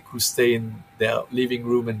they could stay in their living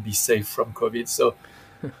room and be safe from COVID. So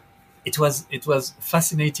it was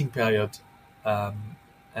fascinating period,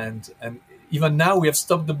 and even now we have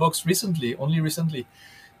stopped the box only recently,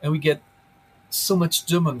 and we get so much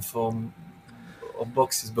demand from our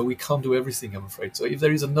boxes, but we can't do everything, I'm afraid. So if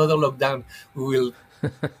there is another lockdown, we will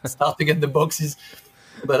start again the boxes.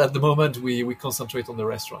 But at the moment, we concentrate on the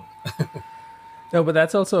restaurant. No, but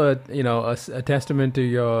that's also a testament to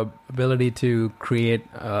your ability to create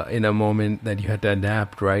in a moment that you had to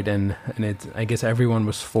adapt, right? And it's, I guess everyone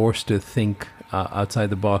was forced to think outside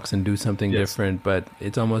the box and do something different. But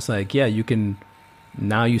it's almost like,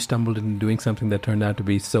 you stumbled into doing something that turned out to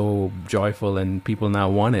be so joyful, and people now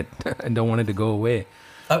want it and don't want it to go away.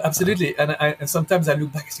 Absolutely. And sometimes I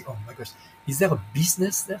look back and say, oh my gosh, is there a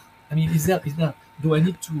business there? I mean, is there? Do I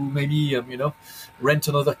need to maybe rent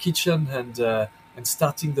another kitchen and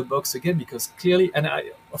starting the box again? Because clearly, and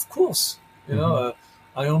of course, I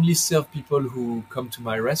only serve people who come to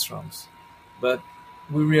my restaurants, but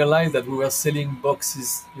we realized that we were selling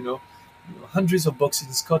boxes, hundreds of boxes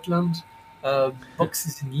in Scotland,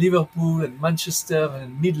 boxes in Liverpool and Manchester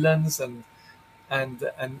and Midlands and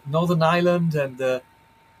Northern Ireland, and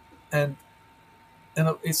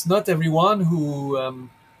it's not everyone who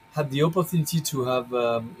had the opportunity to have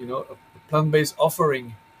a plant-based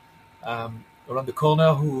offering around the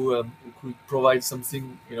corner who could provide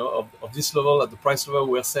something of this level at the price level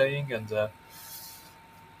we're saying, and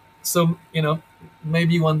so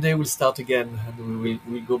maybe one day we'll start again, and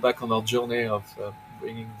we'll go back on our journey of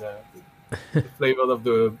bringing the flavor of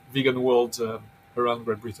the vegan world around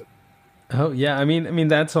Great Britain. Oh yeah, I mean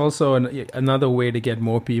that's also another way to get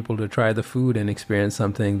more people to try the food and experience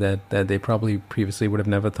something that they probably previously would have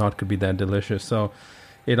never thought could be that delicious. So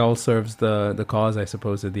it all serves the cause, I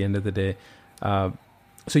suppose, at the end of the day.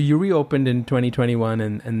 So you reopened in 2021,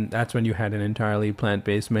 and that's when you had an entirely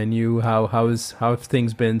plant-based menu. How have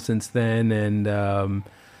things been since then? And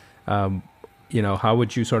how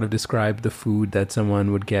would you sort of describe the food that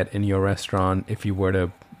someone would get in your restaurant if you were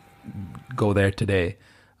to go there today?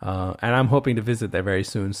 And I'm hoping to visit there very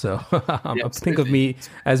soon. So think of me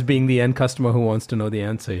as being the end customer who wants to know the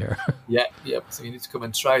answer here. Yeah. So you need to come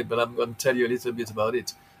and try it, but I'm going to tell you a little bit about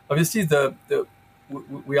it. Obviously,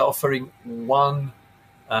 we are offering one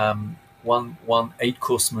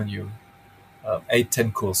 8-course menu,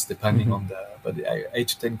 8-10 course, depending on but 8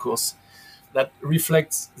 to 10 course that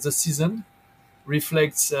reflects the season,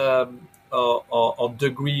 reflects our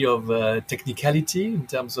degree of technicality in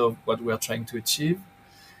terms of what we are trying to achieve.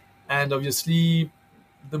 And obviously,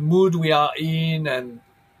 the mood we are in and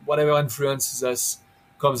whatever influences us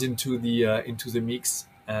comes into the mix,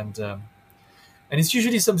 and it's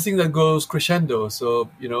usually something that goes crescendo. So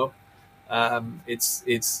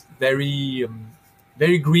it's very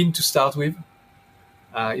very green to start with,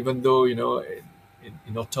 even though in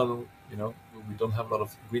autumn we don't have a lot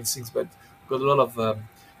of green things, but we've got a lot of.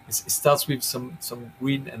 It starts with some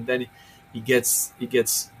green, and then it gets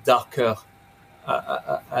darker.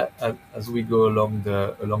 As we go along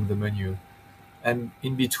the menu, and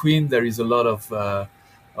in between there is a lot of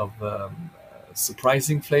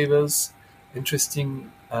surprising flavors,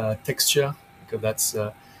 interesting texture, because that's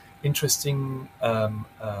interesting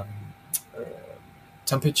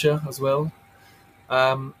temperature as well,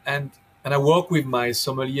 and I work with my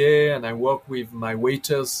sommelier and I work with my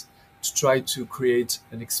waiters to try to create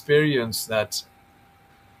an experience that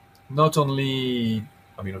not only,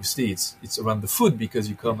 I mean, obviously it's around the food because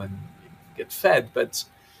you come and you get fed, but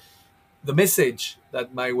the message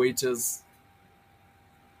that my waiters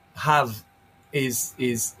have is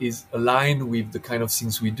aligned with the kind of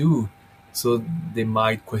things we do. So they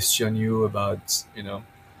might question you about,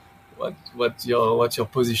 what's your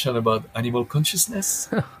position about animal consciousness,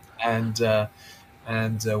 and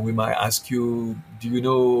we might ask you, do you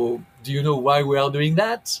know why we are doing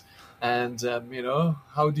that? And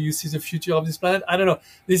how do you see the future of this planet? I don't know.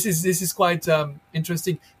 This is quite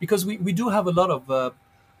interesting, because we do have a lot of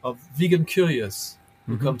vegan curious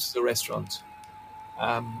who come to the restaurant.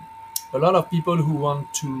 A lot of people who want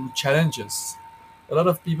to challenge us. A lot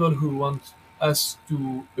of people who want us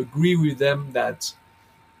to agree with them that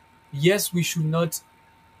yes, we should not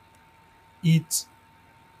eat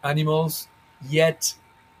animals, yet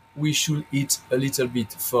we should eat a little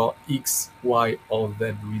bit for X, Y, or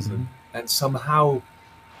Z reason. And somehow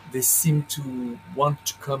they seem to want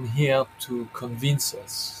to come here to convince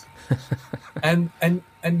us. and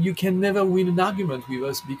you can never win an argument with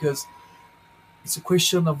us, because it's a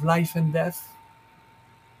question of life and death.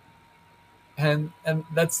 And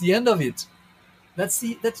that's the end of it. That's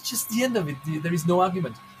just the end of it. There is no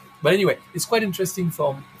argument. But anyway, it's quite interesting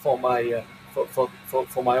for my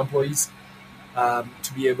for my employees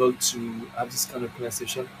to be able to have this kind of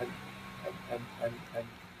conversation.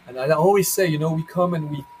 and I always say, we come and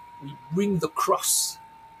we bring the cross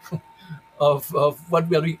of what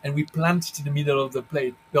we are doing, and we plant it in the middle of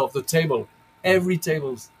the table, every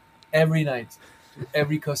night, to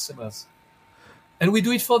every customers, and we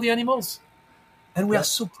do it for the animals, and we are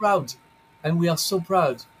so proud,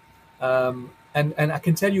 and I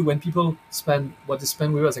can tell you, when people spend what they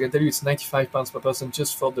spend with us, I can tell you it's £95 per person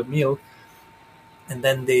just for the meal, and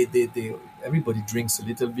then they everybody drinks a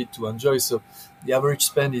little bit to enjoy. So the average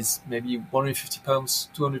spend is maybe £150,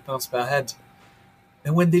 £200 per head.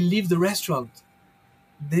 And when they leave the restaurant,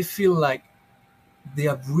 they feel like they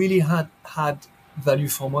have really had value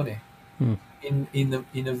for money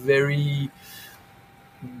in a very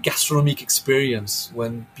gastronomic experience.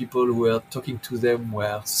 When people who were talking to them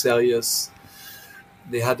were serious,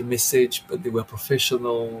 they had a message, but they were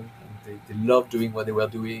professional, and they loved doing what they were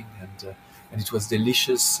doing, and it was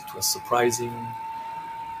delicious, it was surprising,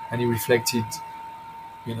 and he reflected,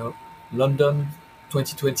 London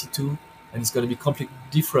 2022, and it's going to be completely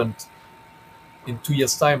different in 2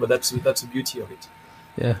 years' time. But that's the beauty of it.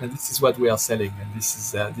 Yeah. And this is what we are selling, and this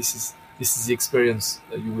is the experience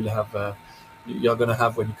that you will have. You're going to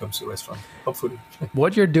have when you come to a restaurant, hopefully.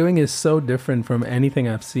 What you're doing is so different from anything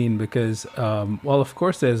I've seen because, of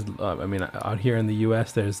course, there's, out here in the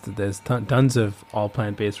U.S., there's tons of all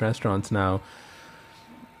plant-based restaurants now,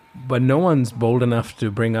 but no one's bold enough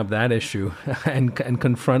to bring up that issue and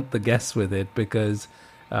confront the guests with it, because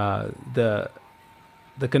the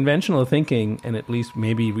conventional thinking, and at least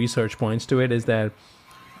maybe research points to it, is that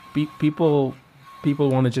people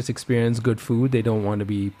want to just experience good food. They don't want to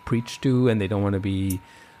be preached to, and they don't want to be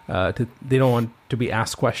they don't want to be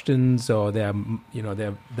asked questions, or their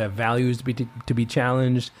values to be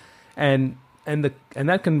challenged, and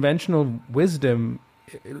that conventional wisdom.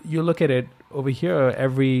 You look at it over here,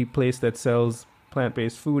 every place that sells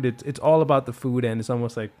plant-based food, it's all about the food, and it's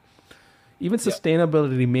almost like even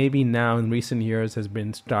sustainability maybe now in recent years has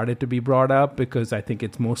been started to be brought up, because I think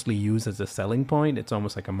it's mostly used as a selling point. It's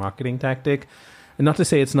almost like a marketing tactic. And not to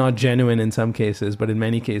say it's not genuine in some cases, but in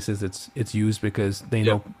many cases it's used because they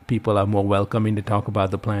know people are more welcoming to talk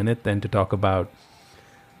about the planet than to talk about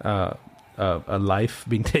a life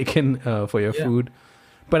being taken for your food.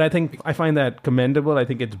 But I find that commendable. I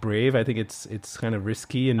think it's brave. I think it's kind of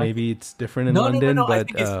risky, and maybe it's different in London. No. But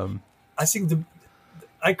I think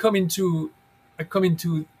I come into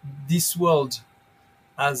this world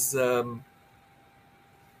as how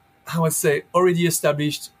I say, already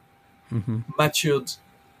established, matured,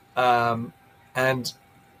 and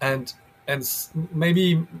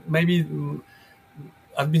maybe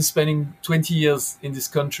I've been spending 20 years in this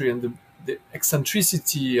country, and the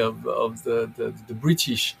eccentricity of the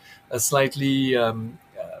British slightly,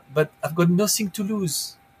 but I've got nothing to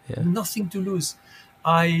lose. Nothing to lose.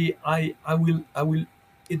 I will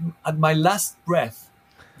at my last breath,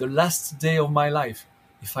 the last day of my life,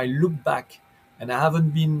 if I look back and I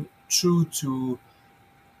haven't been true to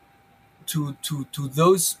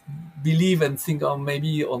those believe and think, oh,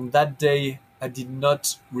 maybe on that day I did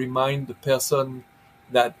not remind the person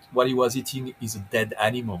that what he was eating is a dead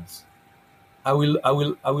animal, I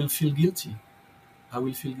will feel guilty. I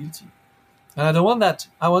will feel guilty, and I don't want that.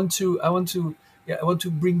 I want to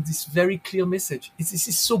bring this very clear message. This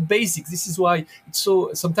is so basic. This is why it's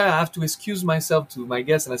so. Sometimes I have to excuse myself to my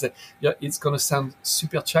guests, and I say, it's gonna sound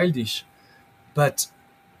super childish, but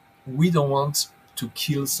we don't want to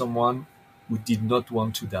kill someone who did not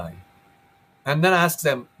want to die. And then I ask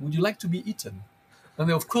them, would you like to be eaten? And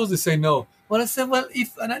they, of course, they say no. Well, I said, well,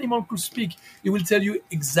 if an animal could speak, it will tell you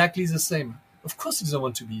exactly the same. Of course, it doesn't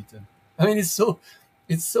want to be eaten. I mean, it's so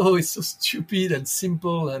stupid and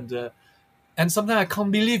simple, and sometimes I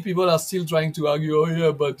can't believe people are still trying to argue. Oh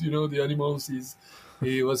yeah, but the animals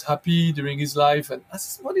he was happy during his life, and I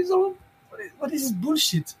said, what is this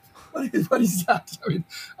bullshit? What is that? I mean,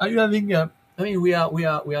 are you having? We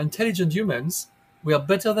are intelligent humans. We are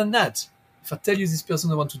better than that. If I tell you this person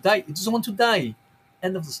doesn't want to die, it doesn't want to die.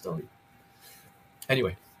 End of the story.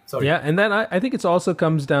 Anyway, sorry. Yeah, and then I think it also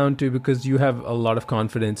comes down to, because you have a lot of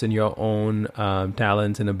confidence in your own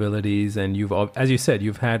talents and abilities, and as you said,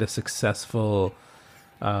 you've had a successful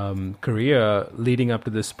career leading up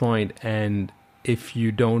to this point. And if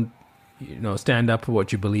you don't, stand up for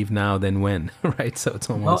what you believe now, then when, right? So it's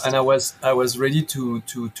almost. No, and I was ready to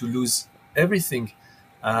lose everything.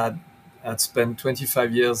 I'd spent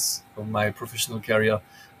 25 years of my professional career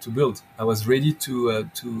to build. I was ready to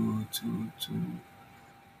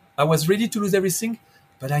I was ready to lose everything,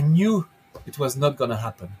 but I knew it was not going to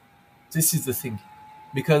happen. This is the thing,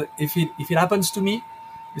 because if it happens to me,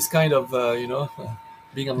 this kind of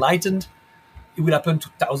being enlightened, it will happen to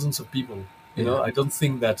thousands of people. You know, I don't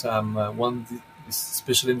think that I'm this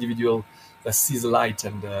special individual that sees the light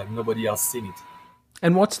and nobody else seen it.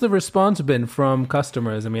 And what's the response been from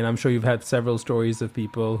customers? I mean, I'm sure you've had several stories of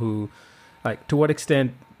people who, like, to what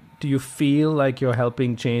extent do you feel like you're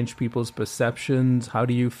helping change people's perceptions? How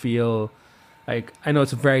do you feel? Like, I know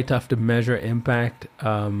it's very tough to measure impact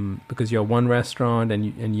because you're one restaurant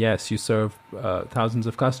and yes, you serve thousands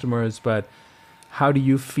of customers, but how do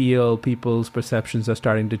you feel people's perceptions are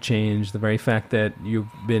starting to change? The very fact that you've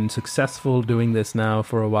been successful doing this now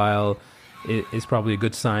for a while is probably a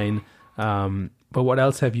good sign. But what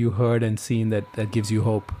else have you heard and seen that gives you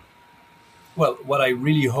hope? Well, what I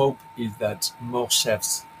really hope is that more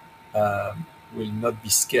chefs will not be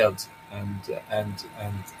scared and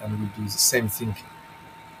will do the same thing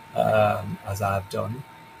as I have done.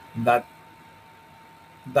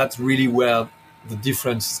 That's really where the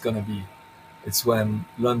difference is going to be. It's when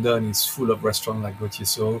London is full of restaurants like Gauthier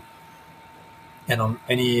so, and on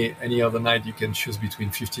any other night you can choose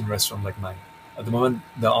between 15 restaurants like mine. At the moment,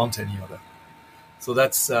 there aren't any other. So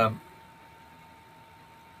that's, and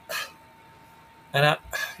I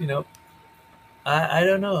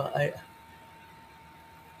don't know.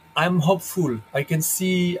 I'm hopeful. I can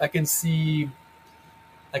see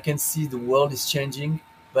the world is changing,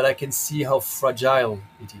 but I can see how fragile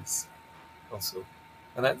it is also.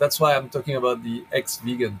 And that's why I'm talking about the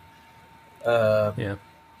ex-vegan who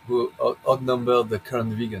outnumber the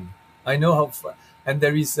current vegan. I know how, and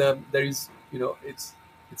there is it's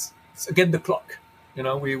against the clock. You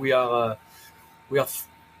know, we are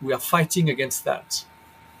fighting against that,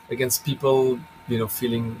 against people,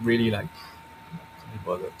 feeling really like can't be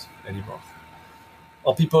bothered anymore,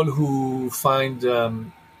 or people who find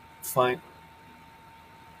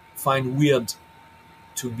weird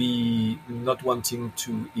to be not wanting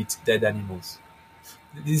to eat dead animals.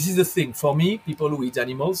 This is the thing. For me, people who eat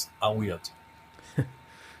animals are weird.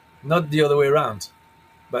 Not the other way around.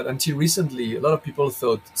 But until recently, a lot of people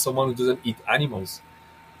thought someone who doesn't eat animals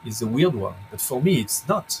is the weird one. But for me, it's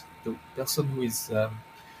not. The person who is...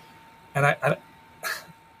 and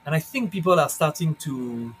I think people are starting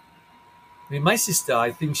to... I mean, my sister,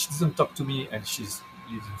 I think she doesn't talk to me, and she lives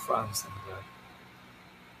in France. And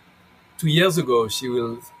 2 years ago, she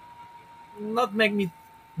will not make me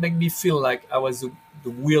feel like I was the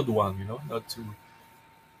weird one, not to.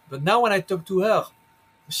 But now when I talk to her,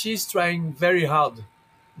 she's trying very hard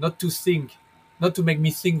not to make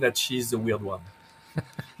me think that she's the weird one,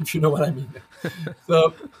 if you know what I mean.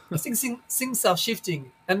 So I think things are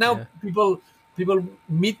shifting, and now people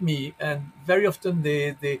meet me, and very often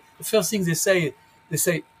the first thing they say,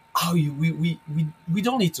 "Oh, we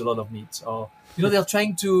don't eat a lot of meat," or they're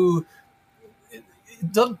trying to.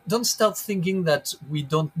 Don't start thinking that we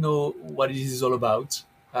don't know what it is all about.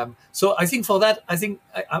 So I think for that,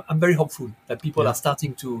 I'm very hopeful that people are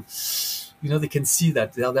starting to, they can see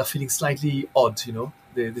that they're feeling slightly odd.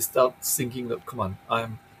 They start thinking that, come on,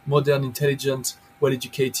 I'm modern, intelligent, well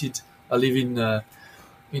educated. I live in a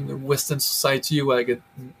Western society where I get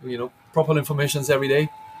proper information every day,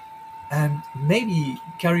 and maybe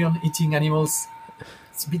carry on eating animals.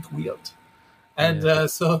 It's a bit weird, and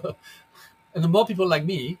so. And the more people like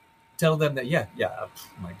me tell them that, oh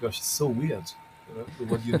my gosh, it's so weird.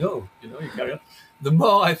 What you you carry on. The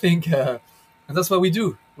more I think, and that's what we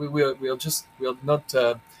do. We are not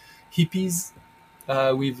hippies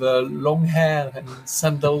with long hair and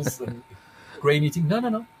sandals and grain eating. No,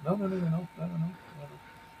 not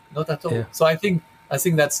at all. Yeah. So I think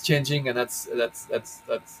that's changing, and that's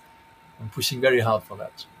I'm pushing very hard for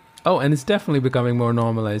that. Oh, and it's definitely becoming more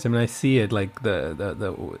normalized. I mean, I see it like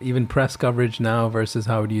the even press coverage now versus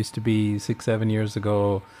how it used to be 6-7 years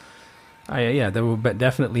ago. There were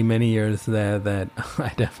definitely many years there that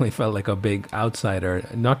I definitely felt like a big outsider.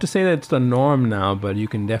 Not to say that it's the norm now, but you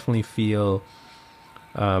can definitely feel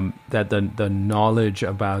that the knowledge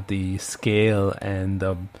about the scale and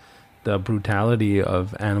the brutality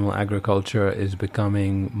of animal agriculture is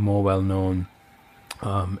becoming more well known.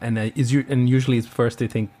 And usually it's first they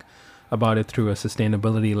think about it through a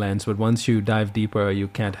sustainability lens, but once you dive deeper, you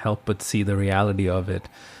can't help but see the reality of it.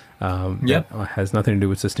 That has nothing to do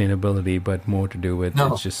with sustainability, but more to do with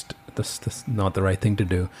it's just that's not the right thing to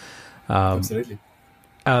do. Absolutely.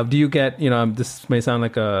 Do you get, this may sound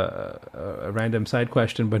like a random side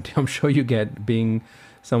question, but I'm sure you get, being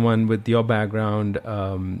someone with your background,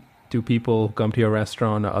 do people come to your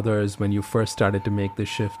restaurant or others when you first started to make the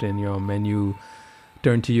shift in your menu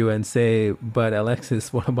turn to you and say, but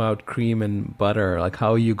Alexis, what about cream and butter? Like,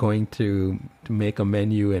 how are you going to make a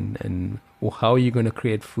menu and how are you going to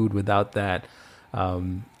create food without that?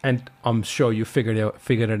 And I'm sure you figured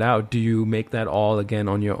it out. Do you make that all again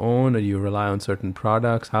on your own, or do you rely on certain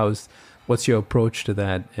products? What's your approach to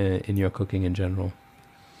that in your cooking in general?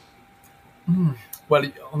 Well,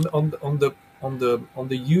 on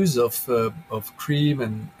the use of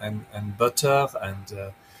cream and butter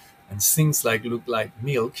and things look like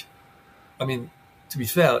milk. I mean, to be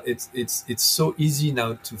fair, it's so easy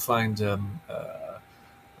now to find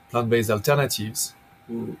plant-based alternatives.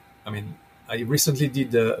 I recently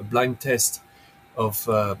did a blind test of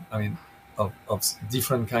of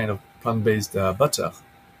different kind of plant-based butter,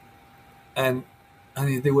 and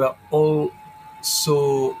they were all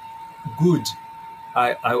so good.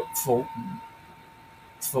 I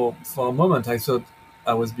for a moment I thought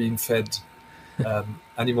I was being fed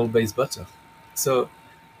animal-based butter. So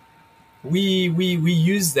we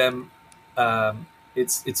use them.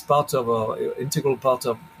 It's part of our integral part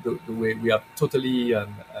of the way we have totally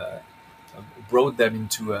brought them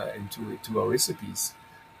into our recipes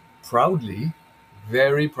proudly,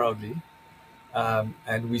 very proudly,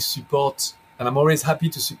 and we support. And I'm always happy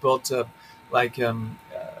to support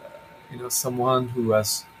someone who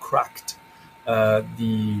has cracked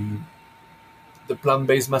the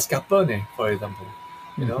plant-based mascarpone, for example.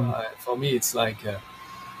 For me, it's like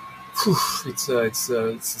it's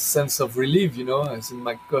a sense of relief. I think,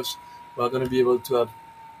 my gosh, we're going to be able to have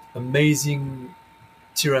amazing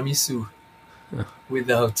tiramisu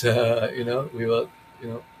without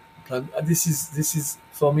this is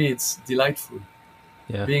for me, it's delightful.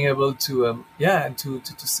 Yeah. Being able to and to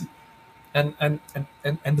see and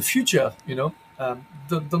the future,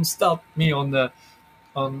 don't start me on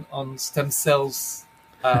stem cells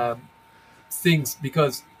things,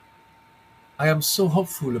 because I am so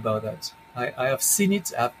hopeful about that. I have seen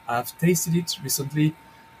it. I've tasted it recently.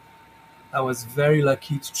 I was very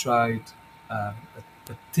lucky to try a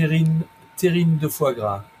terrine de foie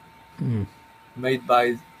gras made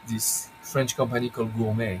by this French company called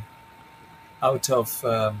Gourmet, out of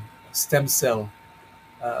stem cell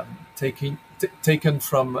taken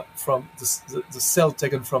from the cell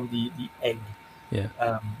taken from the egg,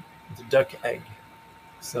 the duck egg.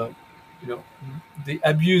 So, the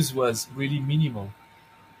abuse was really minimal.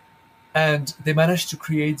 And they managed to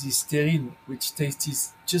create this terrine, which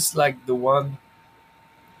tastes just like the one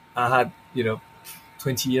I had,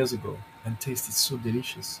 20 years ago, and tasted so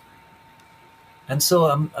delicious. And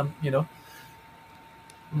so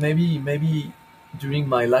maybe during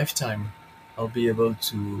my lifetime, I'll be able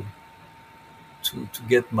to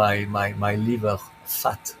get my liver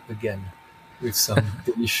fat again with some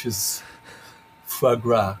delicious foie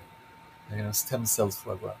gras, stem cells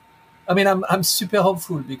foie gras. I mean, I'm super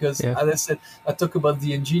hopeful because, as I said, I talk about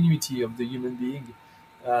the ingenuity of the human being.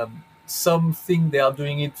 Some think they are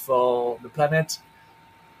doing it for the planet,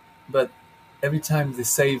 but every time they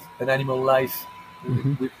save an animal life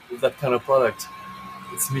with that kind of product,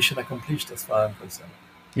 it's mission accomplished as far as I'm concerned.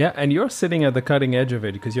 Yeah, and you're sitting at the cutting edge of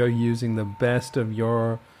it because you're using the best of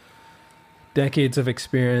your decades of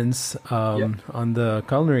experience on the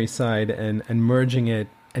culinary side and merging it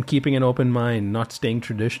and keeping an open mind, not staying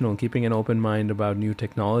traditional, keeping an open mind about new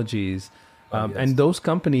technologies. And those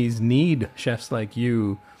companies need chefs like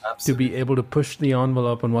you to be able to push the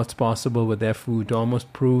envelope on what's possible with their food, to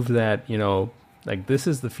almost prove that, this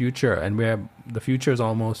is the future, and where the future is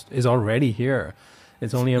already here.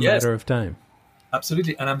 It's only a matter of time.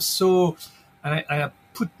 Absolutely. And I have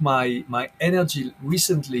put my energy.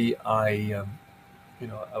 Recently, I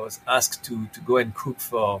was asked to go and cook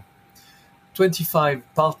for 25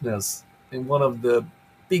 partners in one of the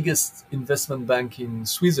biggest investment bank in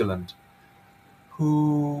Switzerland,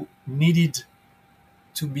 who needed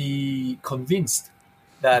to be convinced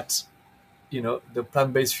that, the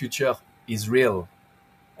plant-based future is real.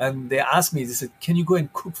 And they asked me, they said, can you go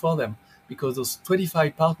and cook for them? Because those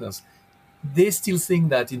 25 partners, they still think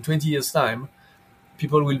that in 20 years' time,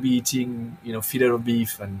 people will be eating, filet of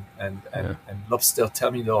beef and lobster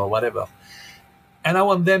thermidor or whatever. And I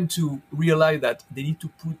want them to realize that they need to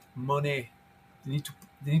put money, they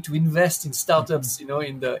need to invest in startups,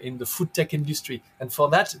 in the food tech industry. And for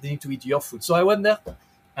that, they need to eat your food. So I went there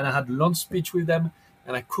and I had a lunch speech with them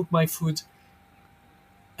and I cooked my food.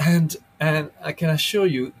 And I can assure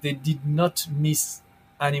you, they did not miss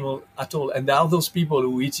animal at all. And there are those people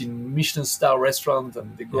who eat in Michelin-Starred restaurants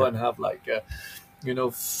and they go and have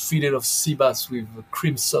filet of sea bass with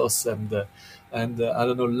cream sauce and I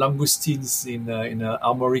don't know, langoustines in a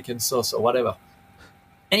Armorican sauce or whatever.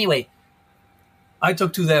 Anyway, I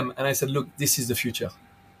talked to them and I said, look, this is the future.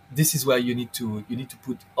 This is where you need to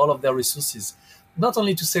put all of their resources, not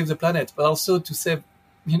only to save the planet, but also to save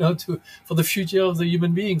for the future of the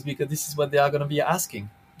human beings, because this is what they are going to be asking.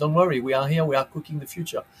 Don't worry, we are here. We are cooking the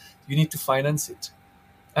future. You need to finance it,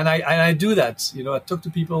 and I do that. I talk to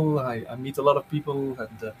people. I meet a lot of people,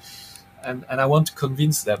 and I want to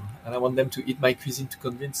convince them, and I want them to eat my cuisine to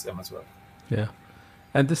convince them as well. Yeah,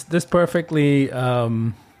 and this perfectly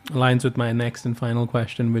aligns with my next and final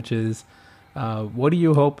question, which is, what do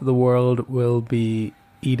you hope the world will be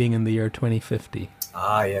eating in the year 2050?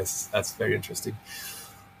 Ah, yes, that's very interesting.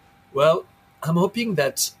 Well, I'm hoping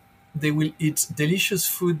that they will eat delicious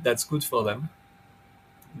food that's good for them.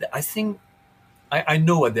 I think I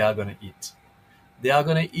know what they are going to eat. They are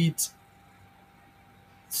going to eat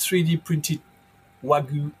 3D printed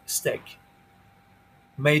Wagyu steak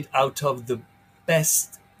made out of the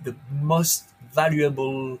best, the most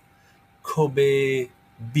valuable Kobe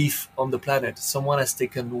beef on the planet. Someone has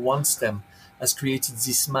taken one stem, has created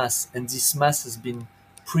this mass, and this mass has been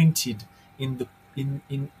printed in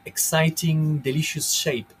exciting, delicious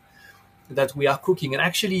shape that we are cooking. And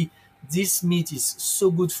actually, this meat is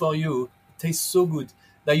so good for you, it tastes so good,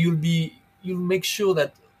 that you'll make sure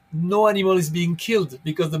that no animal is being killed,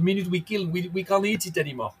 because the minute we kill, we can't eat it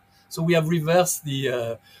anymore. So we have reversed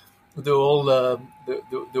the whole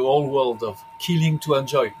world of killing to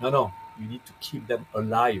enjoy. No, you need to keep them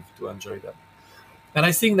alive to enjoy them. And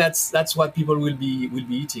I think that's what people will be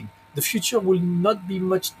eating. The future will not be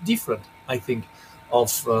much different, I think,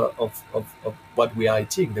 of what we are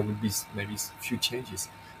eating. There will be maybe a few changes,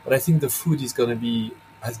 but I think the food is going to be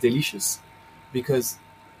as delicious, because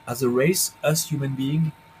as a race, us human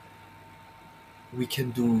beings, we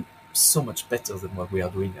can do so much better than what we are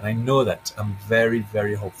doing. And I know that. I'm very,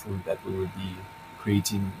 very hopeful that we will be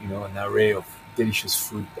creating, an array of delicious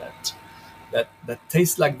food that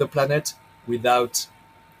tastes like the planet without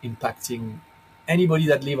impacting anybody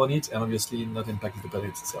that live on it, and obviously not impacting the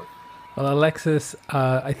planet itself. Well, Alexis,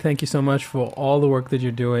 I thank you so much for all the work that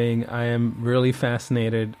you're doing. I am really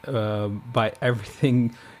fascinated by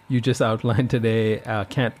everything you just outlined today. I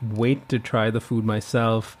can't wait to try the food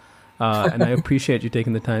myself. And I appreciate you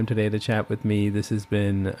taking the time today to chat with me. This has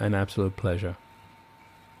been an absolute pleasure.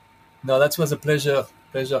 No, that was a pleasure.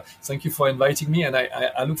 Thank you for inviting me, and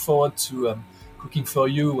I look forward to cooking for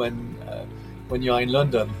you when you are in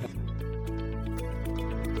London.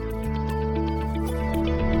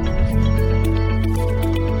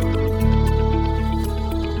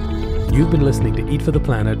 You've been listening to Eat for the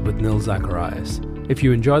Planet with Nil Zacharias. If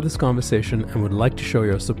you enjoyed this conversation and would like to show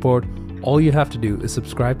your support, all you have to do is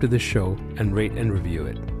subscribe to this show and rate and review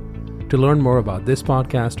it. To learn more about this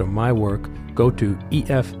podcast or my work, go to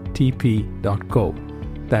eftp.co.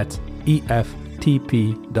 That's eftp.co.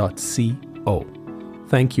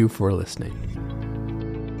 Thank you for listening.